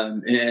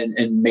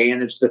and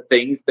manage the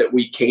things that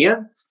we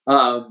can.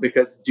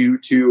 Because due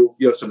to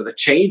some of the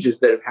changes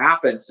that have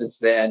happened since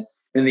then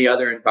in the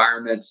other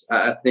environments,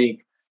 I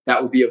think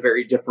that would be a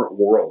very different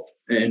world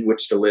in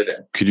which to live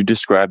in. Could you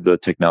describe the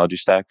technology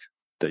stack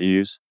that you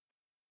use?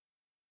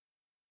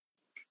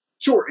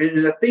 Sure.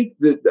 And I think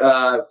that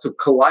so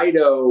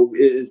Kaleido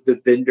is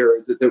the vendor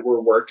that we're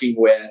working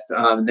with.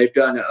 They've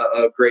done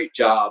a great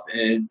job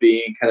in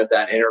being kind of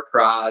that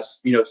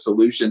enterprise,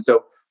 solution.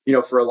 So,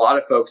 for a lot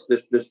of folks,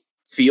 this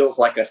feels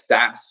like a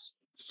SaaS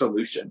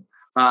solution.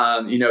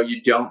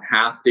 You don't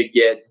have to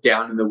get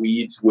down in the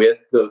weeds with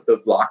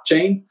the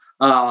blockchain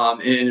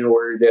in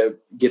order to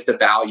get the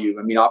value.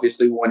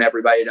 Obviously, we want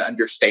everybody to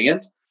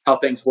understand how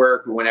things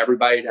work. We want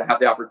everybody to have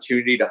the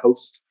opportunity to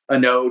host a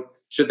node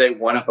should they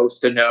want to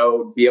host a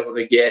node, be able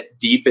to get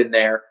deep in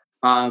there.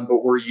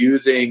 but we're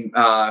using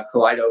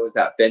Kaleido as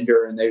that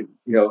vendor, and they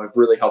have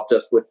really helped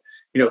us with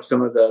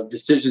some of the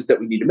decisions that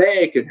we need to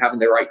make and having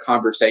the right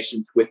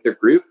conversations with the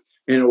group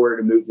in order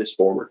to move this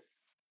forward.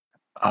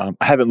 I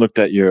haven't looked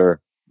at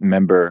your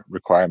member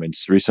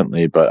requirements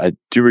recently, but I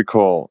do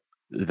recall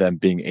them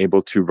being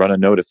able to run a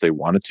node if they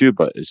wanted to,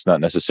 but it's not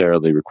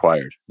necessarily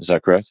required. Is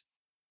that correct?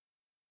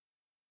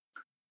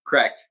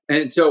 Correct.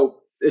 And so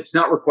it's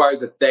not required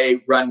that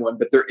they run one,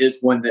 but there is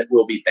one that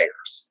will be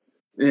theirs.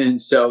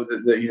 And so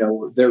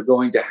they're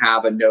going to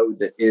have a node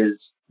that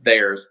is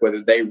theirs,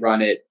 whether they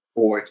run it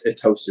or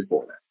it's hosted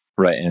for them.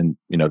 Right. And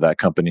that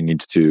company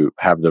needs to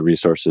have the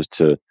resources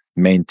to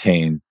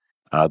maintain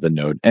the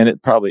node. And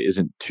it probably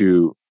isn't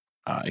too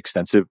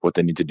extensive what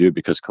they need to do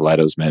because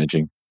Kaleido is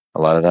managing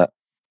a lot of that.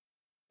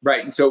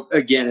 Right. And so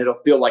again, it'll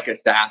feel like a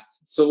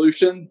SaaS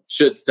solution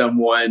should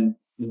someone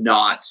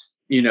not,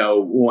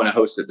 want to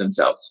host it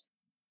themselves.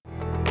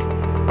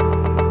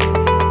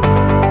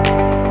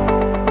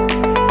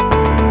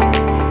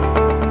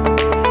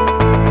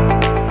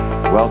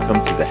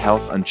 Welcome to the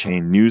Health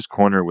Unchained News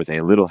Corner with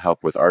a little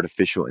help with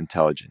artificial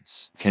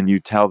intelligence. Can you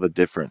tell the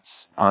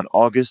difference? On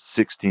August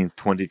 16,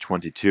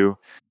 2022,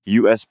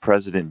 U.S.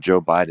 President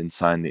Joe Biden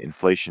signed the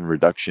Inflation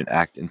Reduction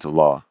Act into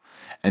law,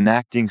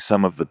 enacting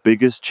some of the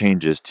biggest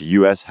changes to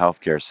U.S.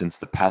 healthcare since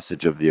the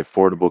passage of the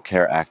Affordable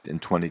Care Act in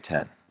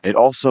 2010. It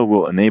also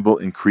will enable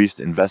increased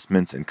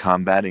investments in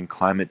combating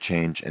climate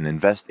change and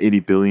invest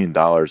 $80 billion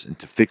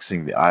into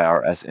fixing the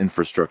IRS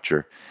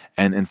infrastructure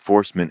and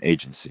enforcement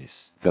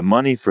agencies. The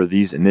money for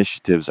these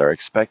initiatives are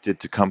expected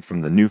to come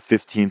from the new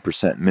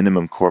 15%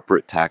 minimum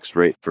corporate tax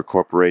rate for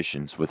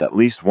corporations with at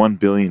least $1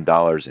 billion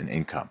in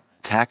income.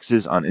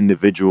 Taxes on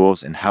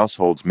individuals and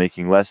households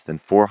making less than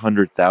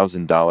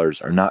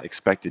 $400,000 are not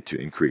expected to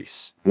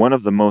increase. One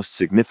of the most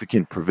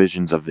significant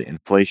provisions of the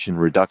Inflation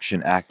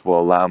Reduction Act will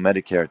allow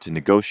Medicare to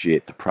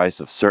negotiate the price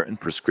of certain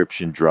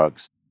prescription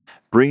drugs,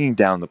 bringing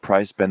down the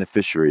price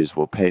beneficiaries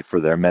will pay for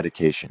their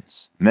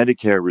medications.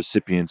 Medicare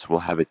recipients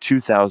will have a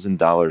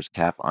 $2,000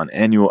 cap on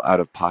annual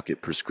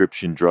out-of-pocket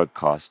prescription drug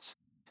costs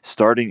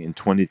starting in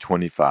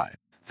 2025.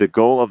 The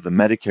goal of the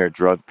Medicare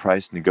drug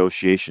price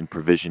negotiation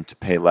provision to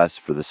pay less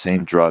for the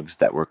same drugs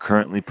that we're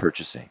currently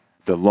purchasing.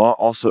 The law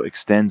also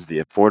extends the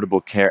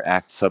Affordable Care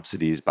Act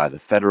subsidies by the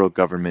federal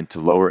government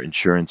to lower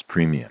insurance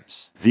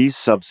premiums. These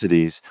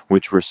subsidies,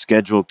 which were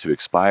scheduled to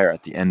expire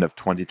at the end of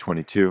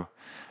 2022,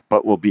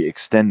 but will be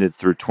extended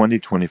through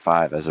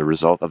 2025 as a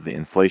result of the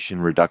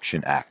Inflation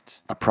Reduction Act.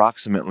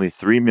 Approximately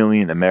 3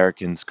 million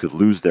Americans could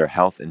lose their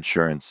health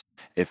insurance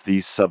if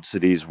these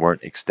subsidies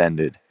weren't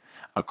extended,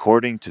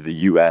 according to the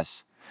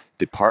U.S.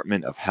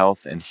 Department of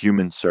Health and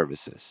Human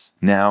Services.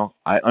 Now,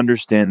 I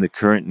understand the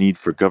current need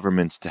for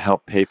governments to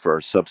help pay for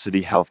our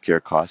subsidy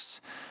healthcare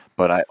costs,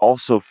 but I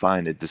also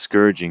find it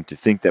discouraging to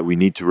think that we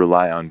need to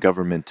rely on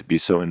government to be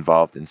so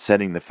involved in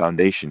setting the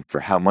foundation for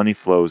how money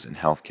flows in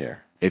healthcare.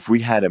 If we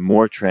had a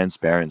more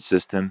transparent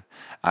system,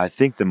 I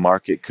think the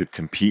market could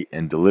compete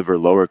and deliver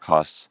lower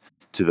costs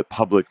to the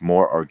public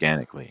more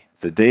organically.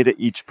 The data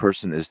each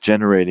person is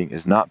generating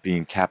is not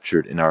being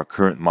captured in our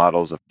current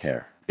models of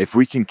care. If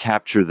we can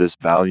capture this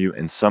value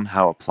and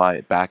somehow apply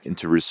it back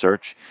into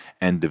research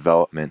and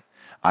development,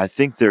 I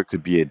think there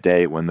could be a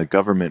day when the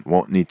government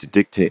won't need to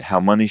dictate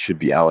how money should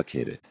be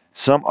allocated.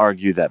 Some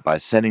argue that by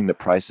setting the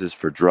prices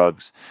for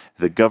drugs,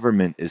 the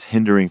government is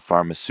hindering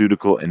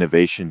pharmaceutical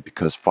innovation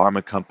because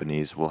pharma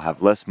companies will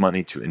have less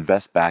money to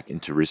invest back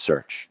into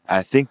research.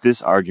 I think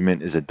this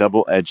argument is a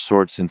double-edged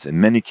sword since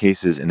in many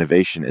cases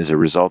innovation is a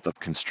result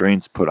of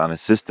constraints put on a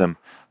system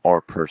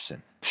or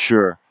person.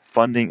 Sure,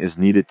 funding is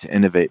needed to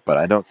innovate, but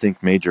I don't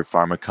think major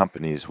pharma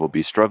companies will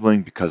be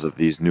struggling because of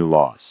these new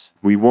laws.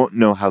 We won't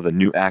know how the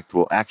new act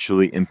will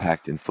actually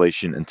impact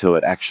inflation until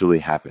it actually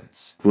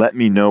happens. Let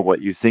me know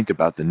what you think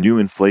about the new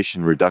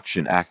Inflation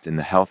Reduction Act in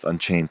the Health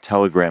Unchained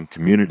Telegram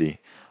community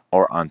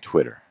or on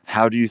Twitter.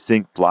 How do you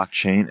think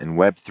blockchain and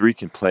Web3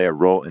 can play a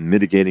role in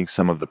mitigating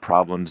some of the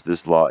problems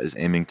this law is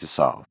aiming to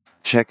solve?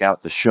 Check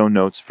out the show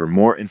notes for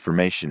more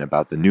information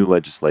about the new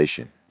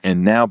legislation.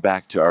 And now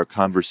back to our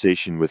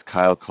conversation with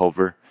Kyle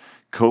Culver,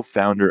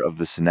 co-founder of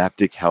the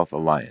Synaptic Health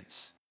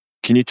Alliance.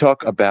 Can you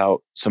talk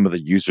about some of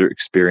the user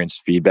experience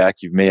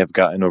feedback you may have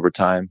gotten over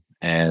time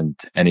and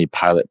any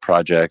pilot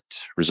project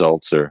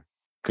results or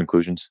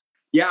conclusions?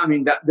 Yeah, I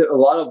mean, a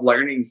lot of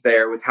learnings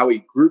there with how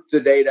we group the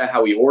data,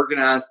 how we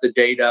organize the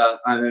data.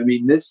 I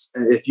mean,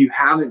 if you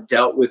haven't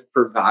dealt with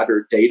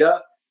provider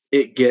data,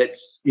 it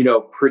gets,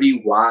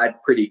 pretty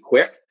wide, pretty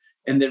quick.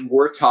 And then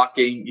we're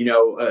talking,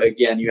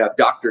 again, you have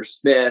Dr.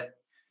 Smith,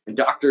 and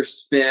Dr.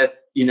 Smith,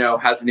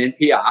 has an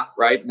NPI,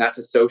 right? And that's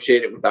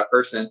associated with that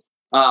person.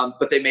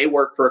 But they may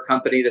work for a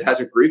company that has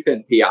a group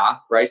NPI,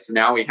 right? So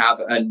now we have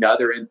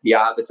another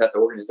NPI that's at the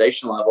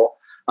organization level.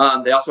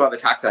 They also have a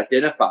tax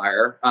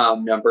identifier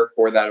number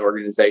for that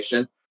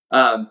organization.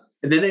 And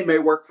then they may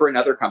work for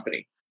another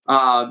company.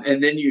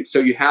 And then you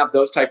have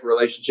those type of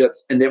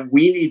relationships. And then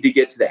we need to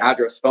get to the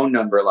address phone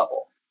number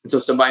level. And so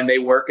somebody may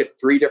work at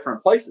 3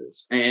 different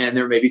places and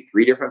there may be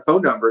 3 different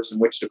phone numbers in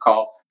which to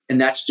call. and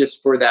that's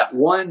just for that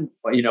one,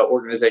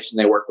 organization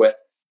they work with.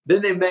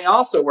 Then they may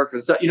also work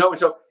with, and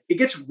so it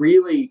gets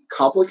really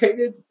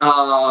complicated,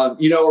 or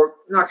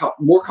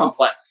more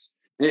complex.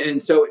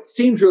 And so it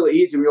seems really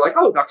easy. We're like,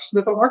 oh, Dr.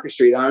 Smith on Market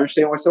Street. I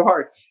understand why it's so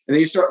hard. And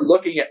then you start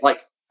looking at like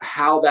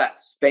how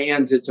that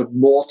spans into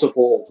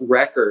multiple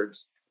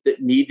records that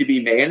need to be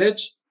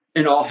managed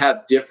and all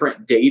have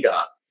different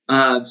data.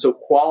 So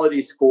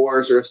quality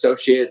scores are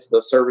associated to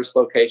those service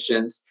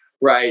locations,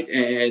 right?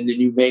 And then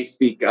you may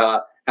speak,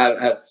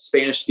 have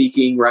Spanish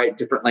speaking, right?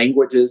 Different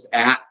languages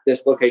at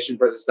this location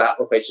versus that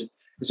location.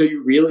 And so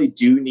you really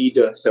do need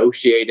to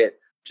associate it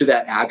to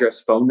that address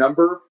phone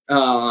number,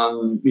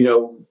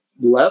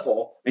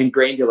 level and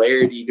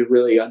granularity to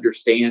really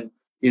understand,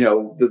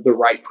 the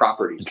right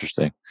properties.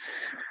 Interesting.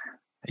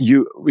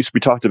 We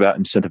talked about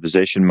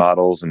incentivization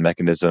models and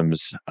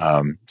mechanisms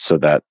so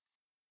that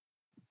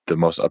the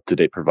most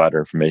up-to-date provider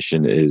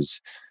information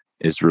is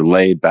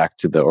relayed back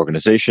to the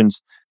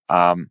organizations.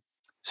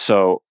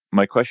 So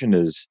my question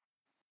is,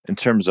 in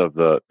terms of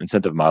the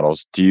incentive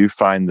models, do you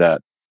find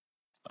that?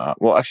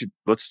 Actually,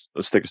 let's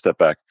take a step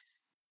back.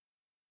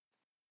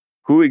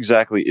 Who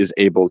exactly is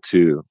able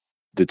to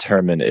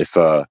determine if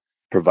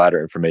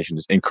provider information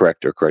is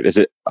incorrect or correct? Is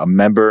it a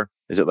member?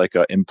 Is it like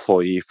an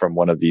employee from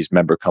one of these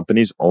member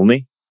companies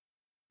only?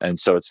 And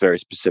so it's very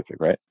specific,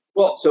 right?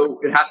 Well, so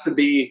it has to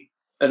be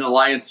an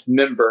alliance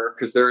member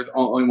because they're the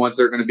only ones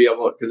that are going to be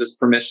able, because it's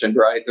permissioned,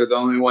 right? They're the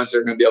only ones that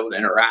are going to be able to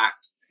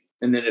interact.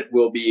 And then it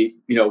will be,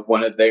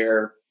 one of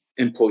their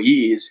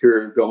employees who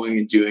are going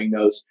and doing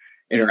those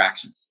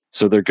interactions.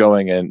 So they're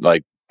going and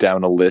like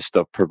down a list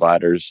of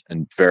providers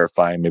and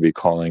verifying, maybe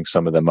calling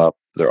some of them up,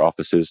 their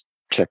offices,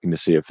 checking to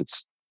see if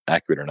it's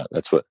accurate or not.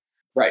 That's what.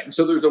 Right. And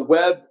so there's a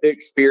web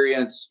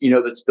experience,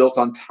 that's built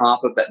on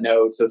top of that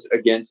node. So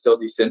again, still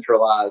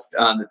decentralized,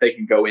 that they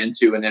can go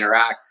into and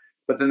interact.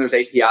 But then there's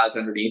APIs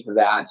underneath of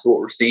that. So what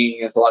we're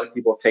seeing is a lot of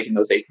people have taken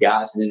those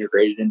APIs and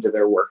integrated into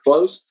their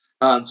workflows.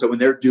 So when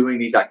they're doing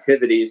these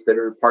activities that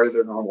are part of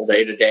their normal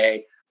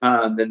day-to-day,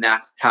 then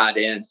that's tied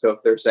in. So if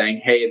they're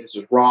saying, hey, this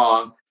is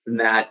wrong, then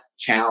that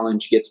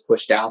challenge gets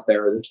pushed out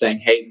there. Or they're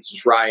saying, hey, this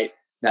is right,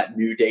 that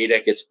new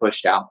data gets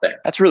pushed out there.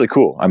 That's really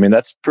cool. I mean,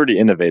 that's pretty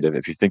innovative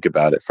if you think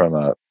about it from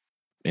a,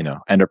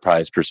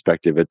 enterprise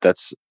perspective.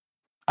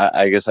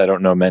 I guess I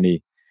don't know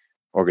many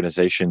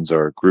organizations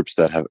or groups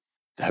that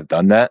have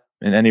done that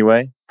in any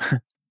way.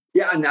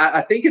 Yeah, and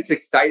I think it's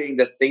exciting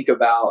to think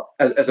about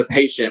as a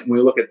patient when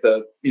we look at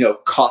the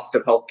cost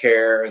of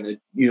healthcare and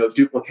the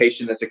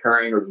duplication that's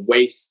occurring or the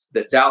waste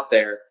that's out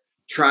there,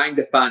 trying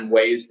to find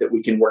ways that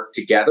we can work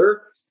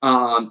together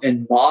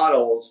and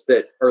models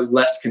that are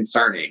less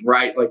concerning,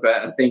 right? Like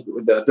I think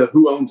the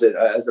who owns it,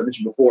 as I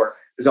mentioned before,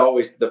 is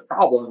always the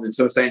problem. And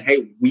so saying,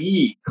 hey,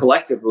 we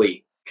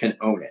collectively can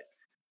own it.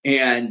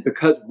 And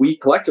because we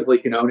collectively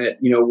can own it,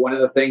 one of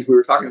the things we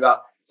were talking about,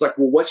 it's like,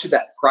 well, what should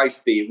that price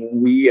be?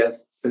 When we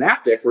as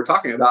Synaptic were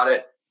talking about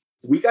it,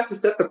 we got to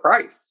set the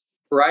price,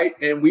 right?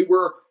 And we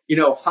were,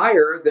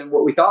 higher than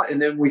what we thought.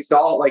 And then we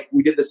saw, like,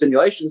 we did the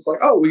simulations, like,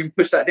 oh, we can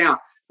push that down.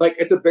 Like,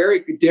 it's a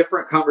very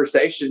different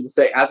conversation to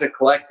say, as a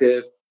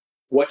collective,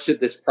 what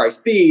should this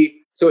price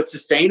be? So it's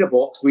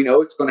sustainable because we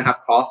know it's going to have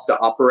costs to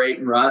operate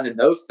and run and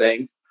those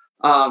things.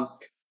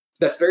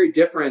 That's very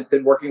different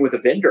than working with a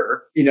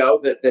vendor,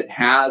 that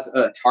has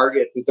a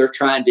target that they're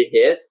trying to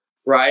hit,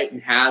 right?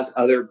 And has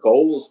other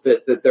goals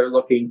that they're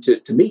looking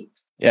to meet.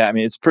 Yeah, I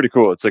mean, it's pretty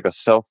cool. It's like a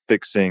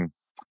self-fixing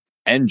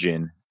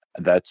engine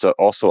that's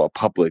also a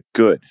public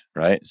good,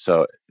 right?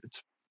 So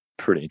it's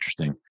pretty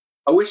interesting.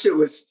 I wish it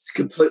was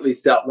completely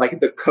like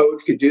the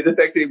code could do the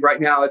fixing. Right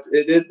now, it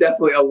is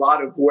definitely a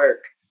lot of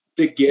work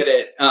to get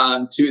it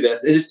to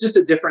this. And it's just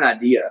a different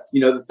idea,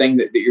 the thing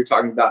that you're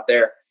talking about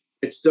there.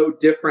 It's so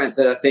different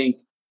that I think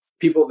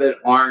people that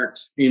aren't,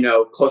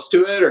 close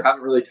to it or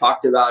haven't really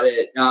talked about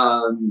it,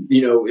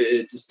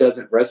 it just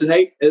doesn't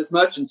resonate as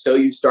much until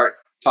you start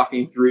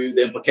talking through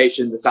the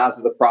implication, the size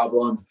of the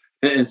problem,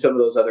 and some of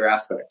those other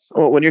aspects.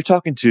 Well, when you're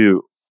talking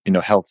to,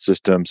 health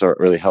systems or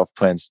really health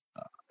plans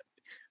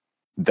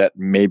that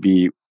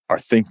maybe are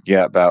thinking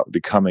about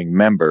becoming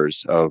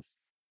members of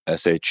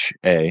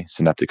SHA,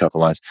 Synaptic Health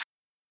Alliance,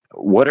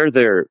 what are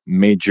their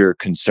major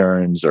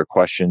concerns or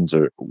questions,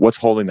 or what's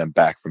holding them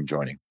back from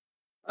joining?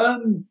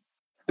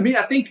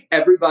 I think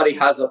everybody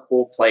has a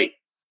full plate,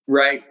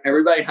 right?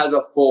 Everybody has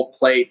a full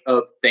plate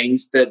of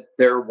things that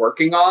they're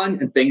working on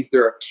and things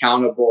they're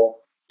accountable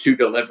to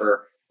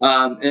deliver.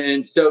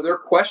 And so their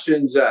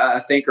questions,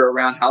 I think, are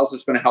around how's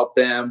this going to help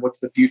them? What's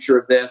the future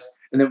of this?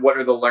 And then what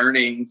are the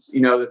learnings,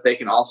 that they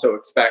can also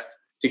expect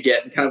to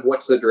get, and kind of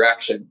what's the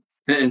direction?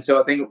 And so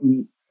I think,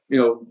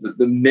 the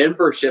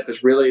membership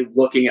is really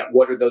looking at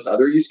what are those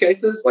other use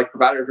cases. Like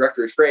provider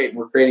director is great, and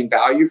we're creating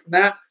value from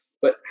that.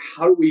 But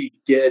how do we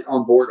get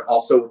on board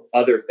also with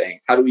other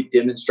things? How do we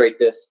demonstrate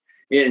this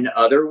in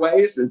other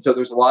ways? And so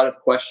there's a lot of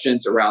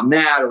questions around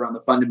that, around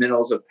the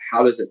fundamentals of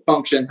how does it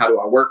function? How do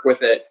I work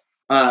with it?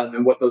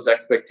 And what those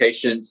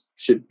expectations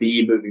should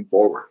be moving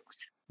forward.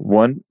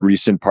 One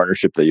recent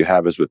partnership that you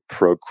have is with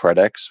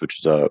ProCredX, which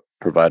is a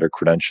provider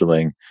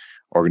credentialing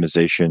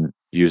organization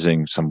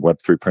using some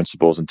Web3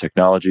 principles and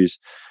technologies.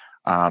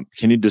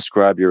 Can you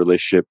describe your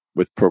relationship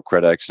with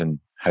ProCredX and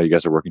how you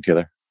guys are working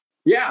together?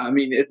 Yeah, I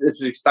mean,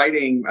 it's an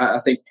exciting, I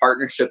think,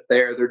 partnership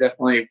there. They're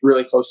definitely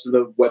really close to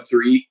the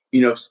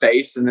Web3,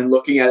 space, and then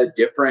looking at a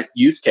different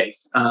use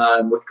case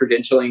with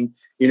credentialing,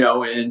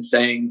 and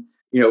saying,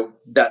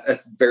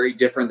 that's very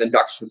different than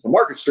Dr. Smith on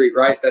Market Street,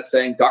 right? That's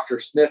saying Dr.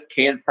 Smith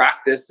can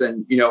practice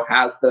and,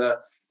 has the,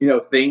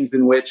 things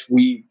in which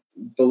we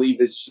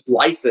believe is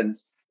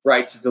licensed,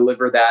 right, to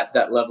deliver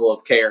that level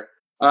of care.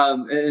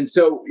 And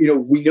so,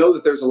 we know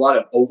that there's a lot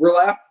of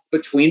overlap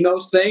between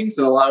those things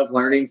and a lot of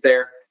learnings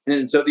there.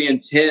 And so the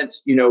intent,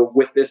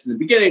 with this in the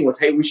beginning was,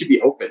 hey, we should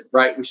be open,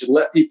 right? We should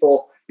let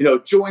people,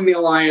 join the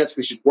alliance.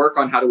 We should work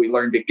on how do we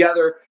learn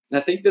together. And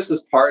I think this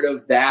is part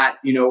of that,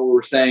 where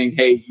we're saying,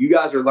 hey, you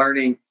guys are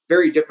learning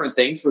very different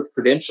things with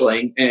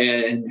credentialing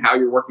and how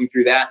you're working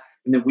through that.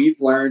 And then we've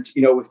learned,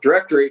 with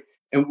directory.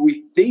 And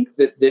we think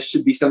that this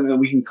should be something that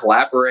we can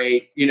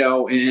collaborate,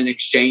 and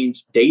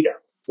exchange data,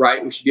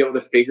 right? We should be able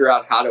to figure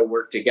out how to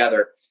work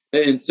together.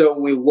 And so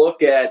when we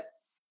look at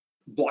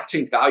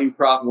blockchain's value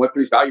prop and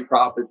Web3's value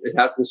prop, it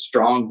has this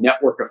strong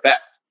network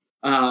effect.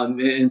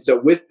 And so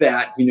with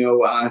that,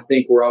 I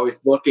think we're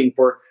always looking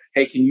for,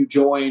 hey, can you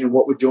join and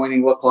what would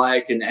joining look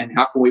like and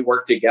how can we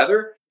work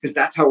together? Because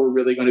that's how we're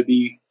really going to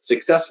be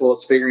successful,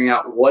 is figuring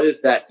out what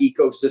does that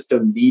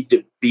ecosystem need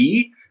to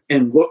be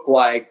and look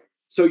like.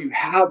 So you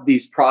have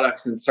these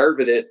products and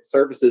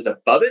services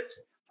above it,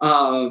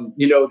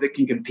 that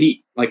can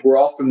compete. Like we're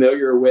all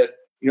familiar with,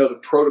 the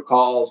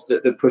protocols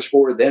that push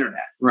forward the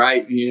internet,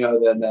 right?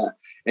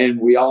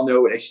 And we all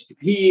know what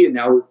HTTP, and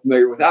now we're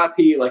familiar with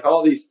IP, like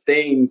all these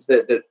things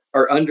that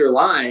are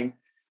underlying,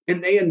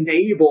 and they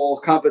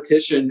enable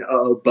competition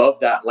above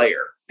that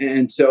layer.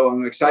 And so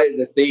I'm excited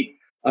to think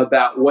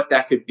about what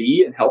that could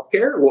be in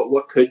healthcare.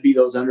 What could be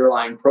those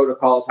underlying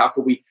protocols? How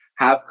could we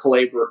have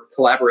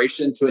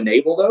collaboration to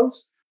enable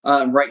those?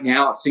 Right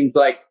now, it seems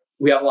like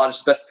we have a lot of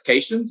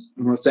specifications,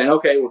 and we're saying,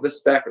 okay, well, this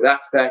spec or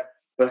that spec.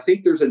 But I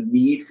think there's a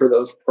need for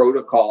those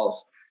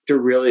protocols to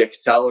really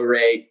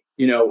accelerate,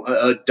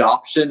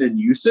 adoption and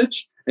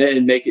usage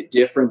and make it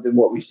different than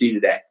what we see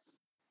today.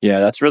 Yeah,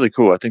 that's really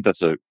cool. I think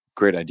that's a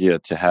great idea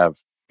to have,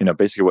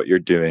 basically what you're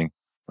doing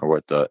or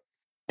what the,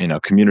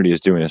 community is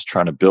doing is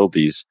trying to build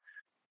these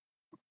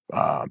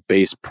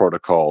base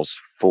protocols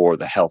for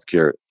the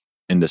healthcare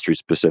industry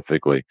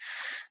specifically.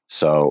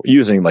 So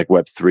using like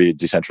Web3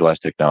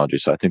 decentralized technology.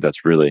 So I think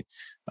that's really,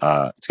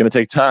 it's going to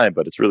take time,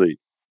 but it's really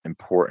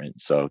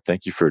important. So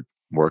thank you for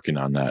working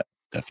on that.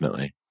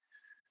 Definitely.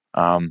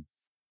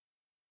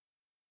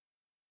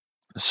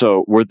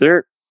 So were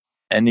there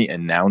any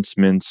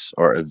announcements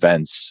or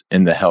events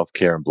in the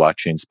healthcare and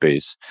blockchain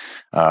space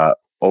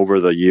over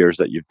the years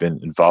that you've been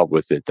involved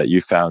with it that you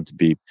found to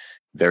be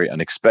very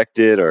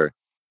unexpected or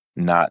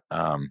not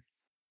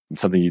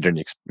something you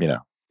didn't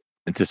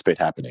anticipate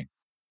happening?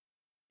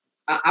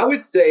 I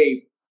would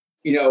say,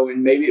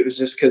 and maybe it was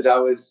just because I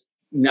was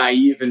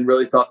naive and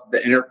really thought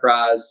the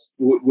enterprise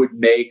would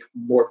make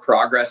more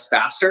progress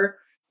faster,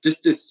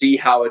 just to see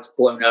how it's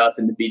blown up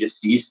in the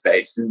B2C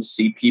space and to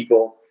see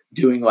people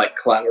doing like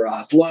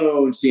collateralized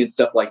loans, seeing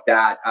stuff like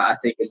that, I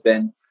think has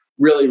been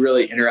really,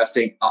 really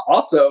interesting.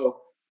 Also,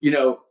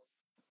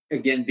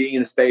 again, being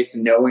in a space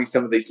and knowing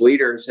some of these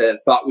leaders,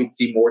 thought we'd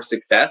see more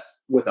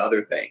success with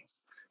other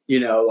things.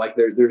 Like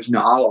there's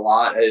not a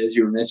lot, as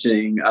you were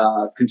mentioning,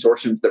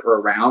 consortiums that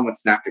were around when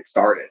Synaptic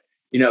started.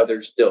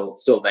 They're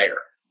still there.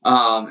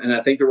 And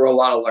I think there were a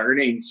lot of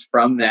learnings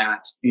from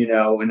that,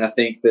 and I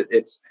think that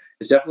it's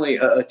definitely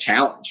a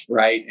challenge,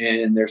 right?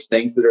 And there's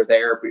things that are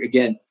there. But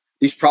again,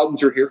 these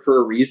problems are here for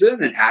a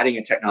reason, and adding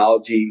a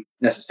technology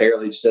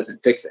necessarily just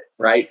doesn't fix it,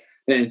 right?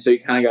 And so you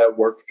kind of got to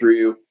work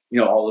through,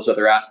 all those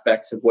other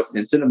aspects of what's the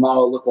incentive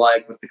model look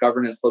like, what's the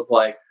governance look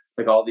like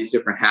all these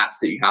different hats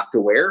that you have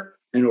to wear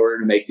in order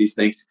to make these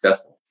things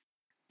successful.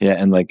 Yeah,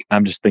 and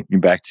I'm just thinking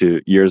back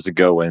to years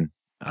ago when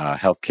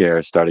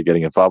healthcare started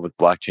getting involved with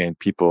blockchain.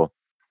 People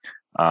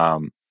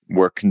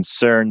were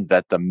concerned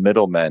that the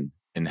middlemen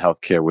in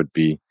healthcare would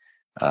be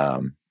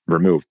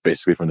removed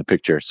basically from the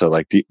picture. So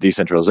like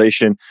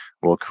decentralization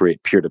will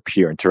create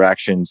peer-to-peer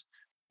interactions,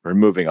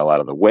 removing a lot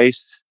of the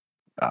waste,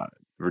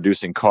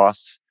 reducing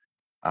costs.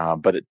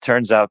 But it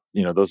turns out,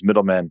 those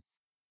middlemen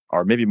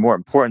are maybe more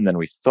important than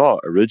we thought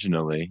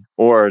originally,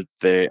 or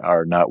they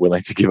are not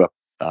willing to give up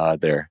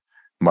their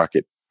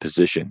market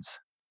positions.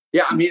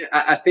 Yeah, I mean,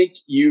 I think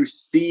you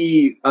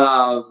see,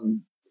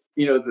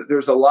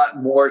 there's a lot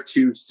more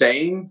to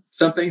saying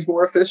something's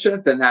more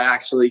efficient than that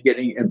actually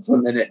getting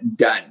implemented and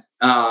done.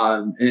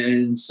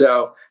 And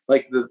so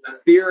like the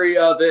theory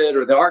of it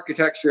or the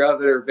architecture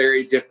of it are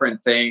very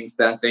different things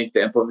than I think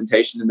the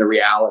implementation and the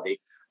reality.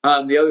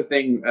 The other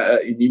thing,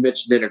 you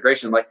mentioned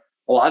integration, like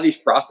a lot of these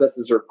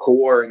processes are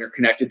core and they're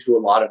connected to a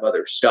lot of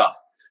other stuff.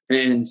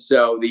 And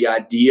so the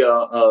idea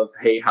of,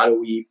 hey, how do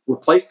we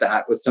replace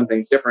that with something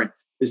that's different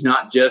is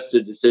not just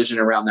a decision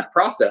around that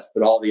process,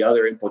 but all the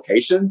other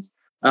implications.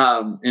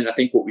 And I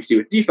think what we see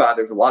with DeFi,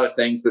 there's a lot of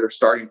things that are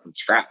starting from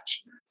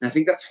scratch. And I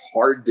think that's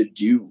hard to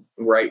do,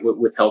 right,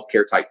 with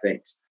healthcare type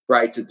things,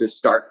 right, to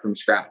start from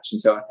scratch.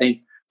 And so I think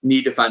we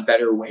need to find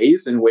better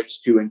ways in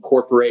which to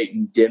incorporate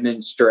and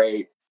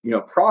demonstrate,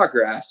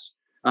 progress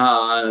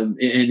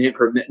in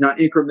not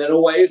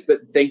incremental ways, but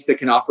things that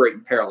can operate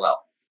in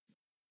parallel.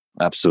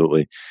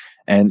 Absolutely.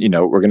 And,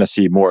 we're going to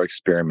see more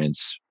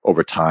experiments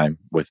over time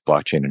with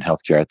blockchain and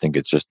healthcare. I think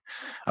it's just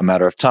a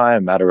matter of time,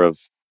 a matter of,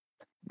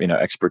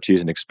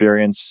 expertise and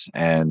experience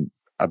and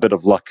a bit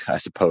of luck, I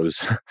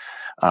suppose.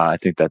 I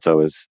think that's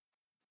always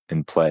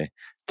in play.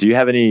 Do you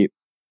have any,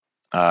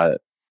 do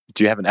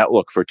you have an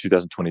outlook for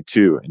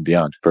 2022 and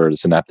beyond for the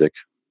Synaptic?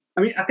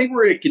 I mean, I think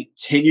we're going to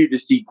continue to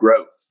see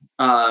growth.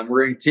 We're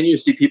going to continue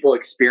to see people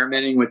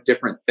experimenting with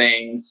different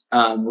things.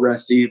 We're going to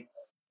see,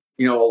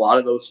 a lot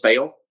of those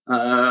fail.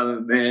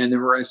 And then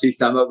we're going to see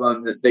some of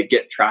them that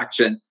get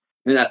traction.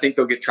 And I think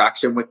they'll get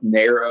traction with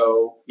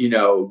narrow,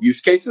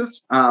 use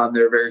cases that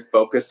are very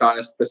focused on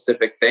a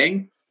specific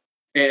thing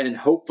and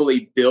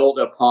hopefully build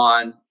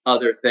upon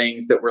other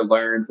things that were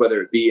learned,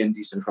 whether it be in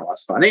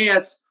decentralized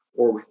finance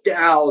or with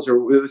DAOs or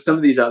with some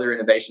of these other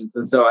innovations.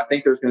 And so I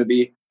think there's going to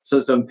be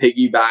some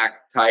piggyback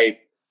type,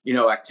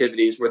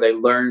 activities where they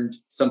learned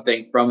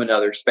something from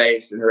another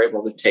space and they're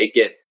able to take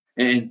it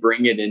and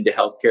bring it into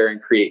healthcare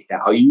and create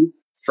value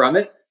from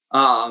it.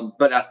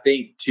 But I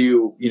think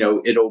too,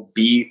 it'll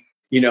be,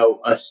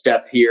 a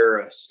step here,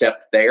 a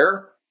step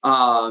there,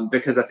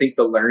 because I think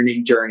the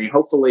learning journey,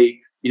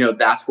 hopefully,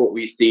 that's what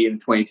we see in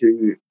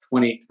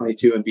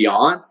 2022 and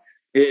beyond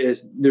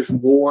is there's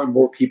more and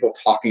more people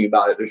talking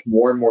about it. There's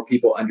more and more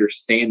people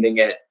understanding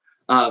it.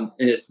 And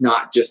it's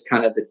not just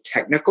kind of the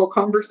technical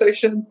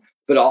conversation,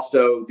 but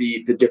also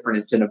the different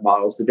incentive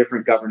models, the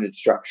different governance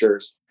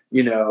structures,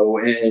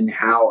 and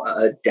how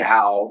a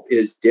DAO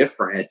is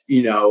different,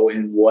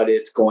 and what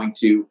it's going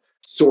to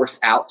source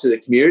out to the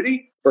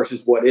community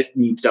versus what it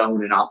needs to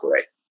own and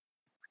operate.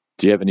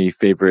 Do you have any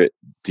favorite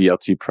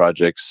DLT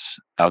projects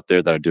out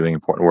there that are doing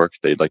important work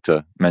that you'd like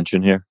to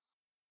mention here?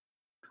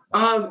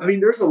 I mean,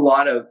 there's a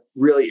lot of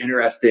really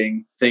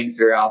interesting things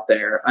that are out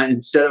there.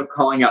 Instead of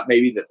calling out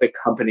maybe the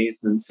companies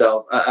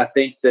themselves, I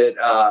think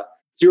that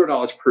zero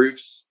knowledge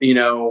proofs,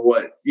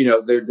 what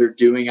they're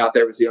doing out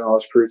there with zero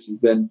knowledge proofs has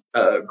been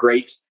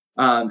great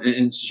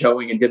in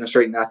showing and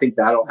demonstrating. I think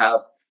that'll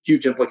have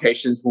huge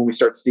implications when we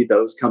start to see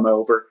those come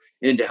over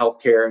into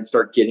healthcare and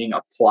start getting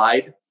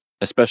applied,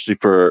 especially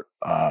for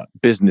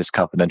business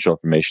confidential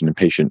information and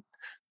patient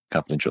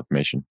confidential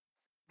information.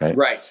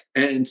 Right.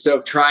 And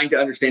so trying to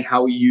understand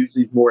how we use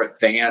these more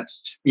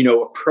advanced,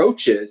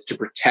 approaches to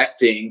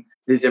protecting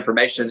this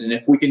information. And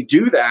if we can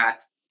do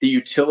that, the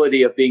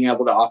utility of being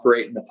able to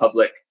operate in the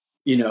public,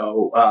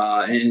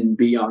 and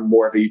be on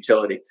more of a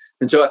utility.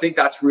 And so I think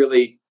that's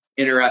really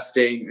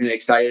interesting and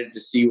excited to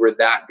see where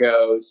that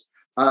goes.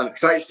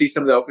 Excited to see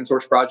some of the open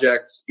source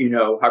projects,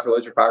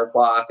 Hyperledger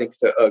Firefly, I think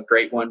is a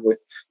great one with,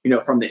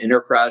 from the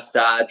enterprise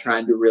side,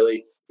 trying to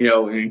really,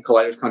 and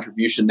Collider's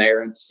contribution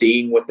there and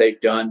seeing what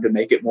they've done to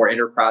make it more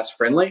enterprise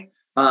friendly.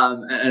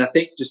 And I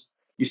think just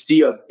you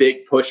see a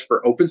big push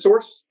for open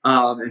source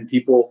and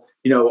people,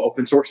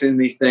 open sourcing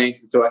these things.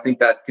 And so I think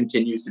that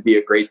continues to be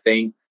a great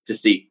thing to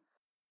see.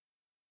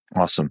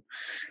 Awesome.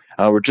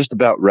 We're just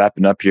about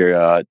wrapping up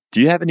here.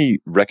 Do you have any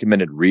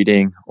recommended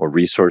reading or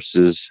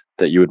resources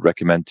that you would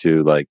recommend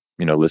to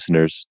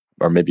listeners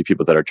or maybe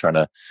people that are trying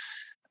to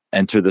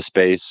enter the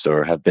space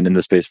or have been in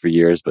the space for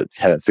years but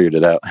haven't figured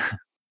it out?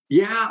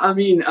 Yeah, I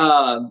mean,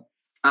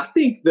 I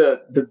think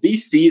the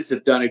VCs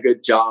have done a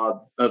good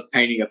job of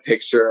painting a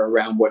picture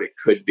around what it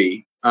could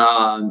be.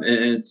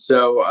 And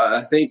so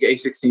I think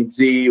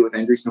A16Z with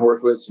Andreessen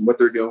Horowitz and what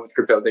they're doing with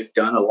crypto, they've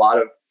done a lot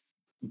of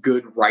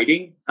good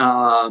writing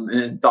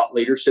and thought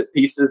leadership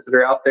pieces that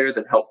are out there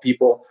that help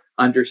people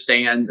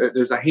understand.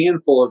 There's a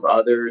handful of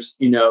others,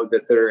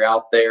 that are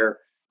out there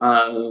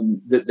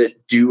that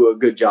do a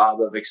good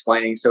job of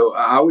explaining. So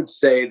I would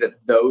say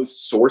that those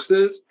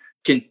sources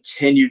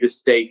continue to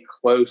stay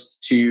close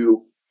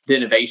to the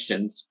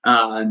innovations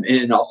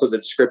and also the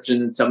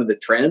description and some of the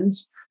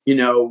trends.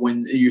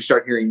 When you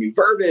start hearing new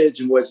verbiage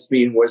and what's this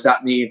mean, what does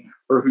that mean,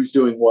 or who's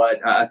doing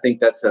what, I think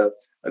that's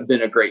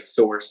been a great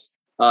source.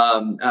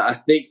 I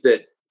think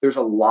that there's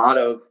a lot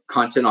of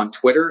content on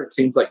Twitter. It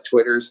seems like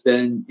Twitter's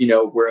been,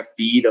 where a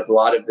feed of a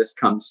lot of this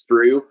comes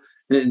through.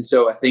 And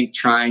so I think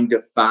trying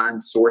to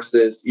find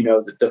sources,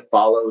 that to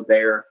follow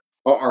there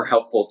are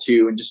helpful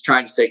too, and just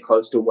trying to stay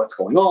close to what's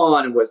going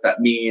on and what does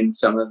that mean,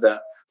 some of the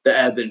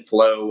ebb and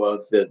flow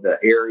of the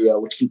area,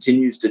 which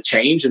continues to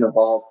change and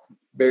evolve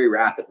very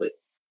rapidly.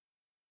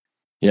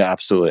 Yeah,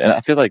 absolutely. And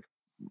I feel like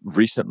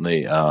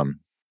recently,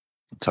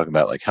 talking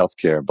about like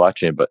healthcare and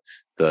blockchain, but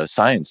the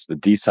science, the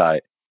DeSci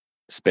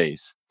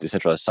space,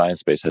 decentralized science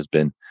space has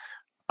been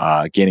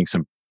gaining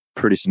some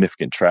pretty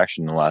significant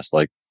traction in the last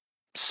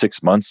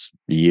 6 months,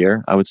 a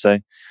year, I would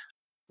say.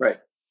 Right.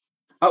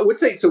 I would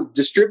say so.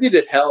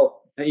 Distributed health,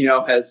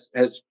 has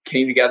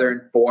came together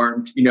and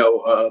formed,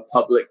 a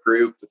public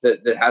group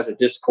that has a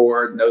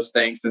Discord and those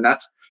things, and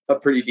that's a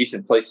pretty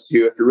decent place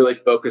to. If you're really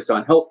focused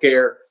on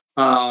healthcare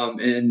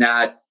in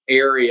that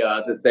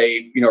area that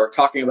they, are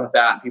talking about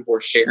that, and people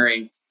are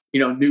sharing,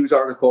 news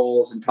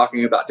articles and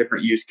talking about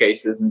different use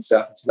cases and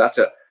stuff. So that's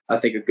I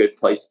think a good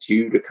place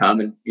to come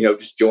and,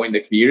 just join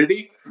the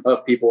community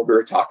of people who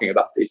are talking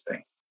about these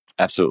things.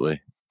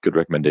 Absolutely. Good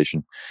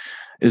recommendation.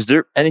 Is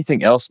there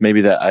anything else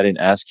maybe that I didn't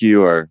ask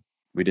you or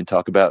we didn't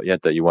talk about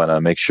yet that you want to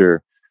make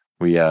sure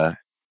we let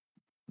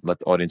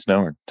the audience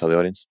know or tell the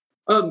audience?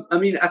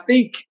 I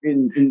think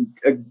and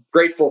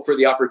grateful for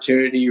the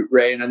opportunity,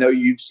 Ray, and I know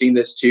you've seen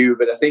this too,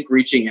 but I think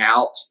reaching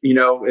out,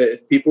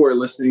 if people are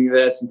listening to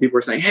this and people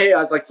are saying, hey,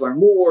 I'd like to learn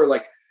more,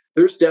 like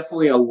there's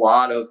definitely a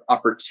lot of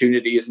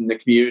opportunities and the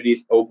community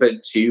is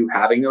open to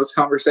having those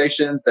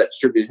conversations. That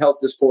Distributed Health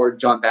Discord,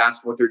 John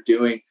Bass, what they're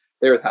doing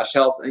there with Hash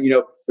Health. And,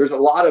 there's a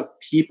lot of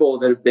people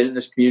that have been in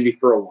this community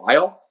for a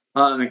while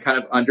and kind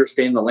of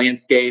understand the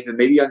landscape and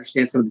maybe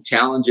understand some of the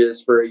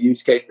challenges for a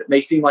use case that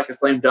may seem like a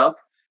slam dunk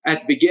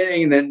at the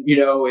beginning. And then,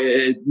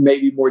 it may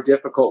be more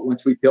difficult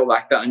once we peel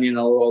back the onion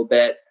a little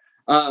bit.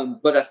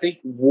 But I think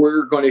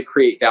we're going to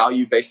create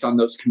value based on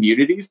those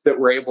communities that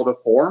we're able to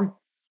form.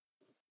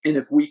 And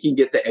if we can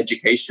get the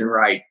education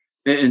right,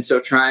 and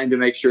so trying to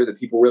make sure that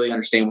people really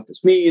understand what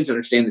this means,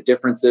 understand the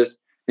differences,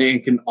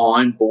 and can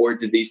onboard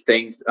to these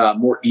things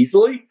more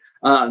easily.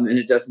 And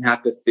it doesn't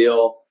have to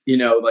feel,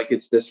 like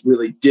it's this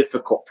really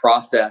difficult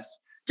process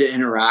to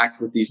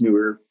interact with these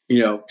newer,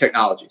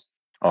 technologies.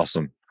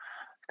 Awesome.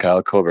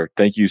 Kyle Culver,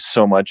 thank you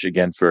so much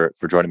again for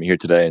joining me here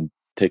today and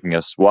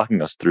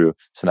walking us through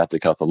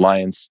Synaptic Health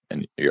Alliance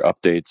and your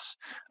updates.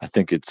 I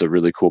think it's a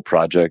really cool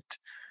project.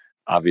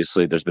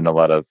 Obviously, there's been a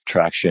lot of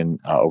traction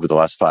over the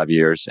last 5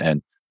 years,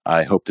 and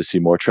I hope to see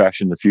more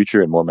traction in the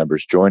future and more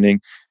members joining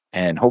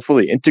and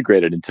hopefully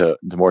integrated into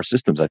more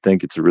systems. I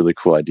think it's a really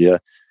cool idea.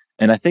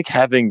 And I think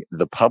having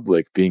the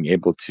public being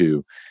able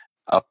to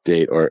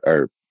update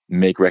or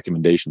make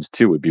recommendations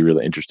too would be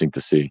really interesting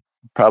to see.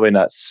 Probably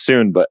not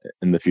soon, but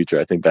in the future.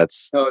 I think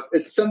it's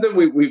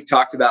something we've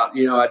talked about.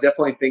 I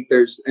definitely think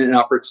there's an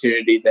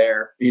opportunity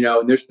there,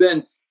 and there's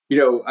been,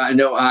 I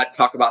know I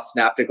talk about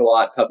Synaptic a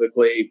lot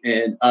publicly,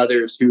 and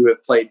others who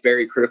have played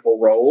very critical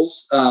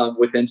roles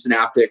within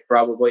Synaptic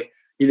probably,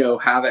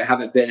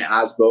 haven't been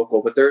as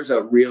vocal, but there's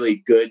a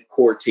really good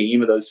core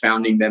team of those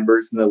founding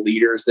members and the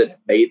leaders that have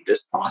made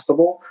this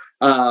possible,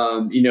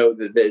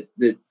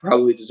 that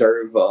probably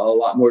deserve a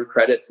lot more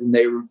credit than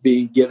they were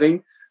being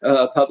given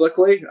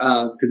publicly,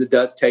 because it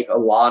does take a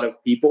lot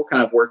of people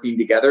kind of working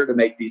together to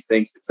make these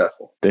things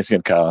successful. Thanks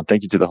again, Kyle. And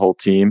thank you to the whole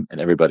team and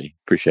everybody.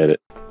 Appreciate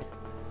it.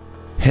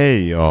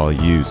 Hey, all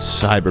you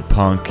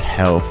cyberpunk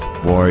health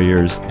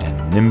warriors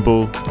and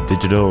nimble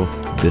digital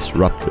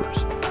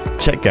disruptors.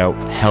 Check out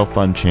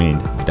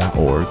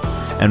healthunchained.org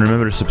and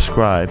remember to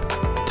subscribe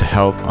to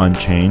Health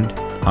Unchained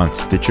on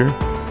Stitcher,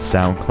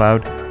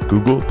 SoundCloud,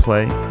 Google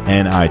Play,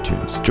 and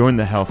iTunes. Join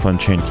the Health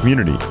Unchained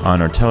community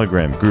on our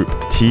Telegram group,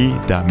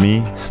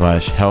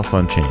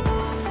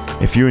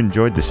 t.me/healthunchained. If you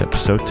enjoyed this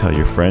episode, tell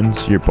your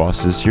friends, your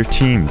bosses, your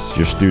teams,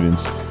 your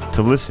students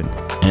to listen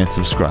and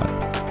subscribe.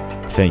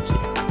 Thank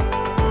you.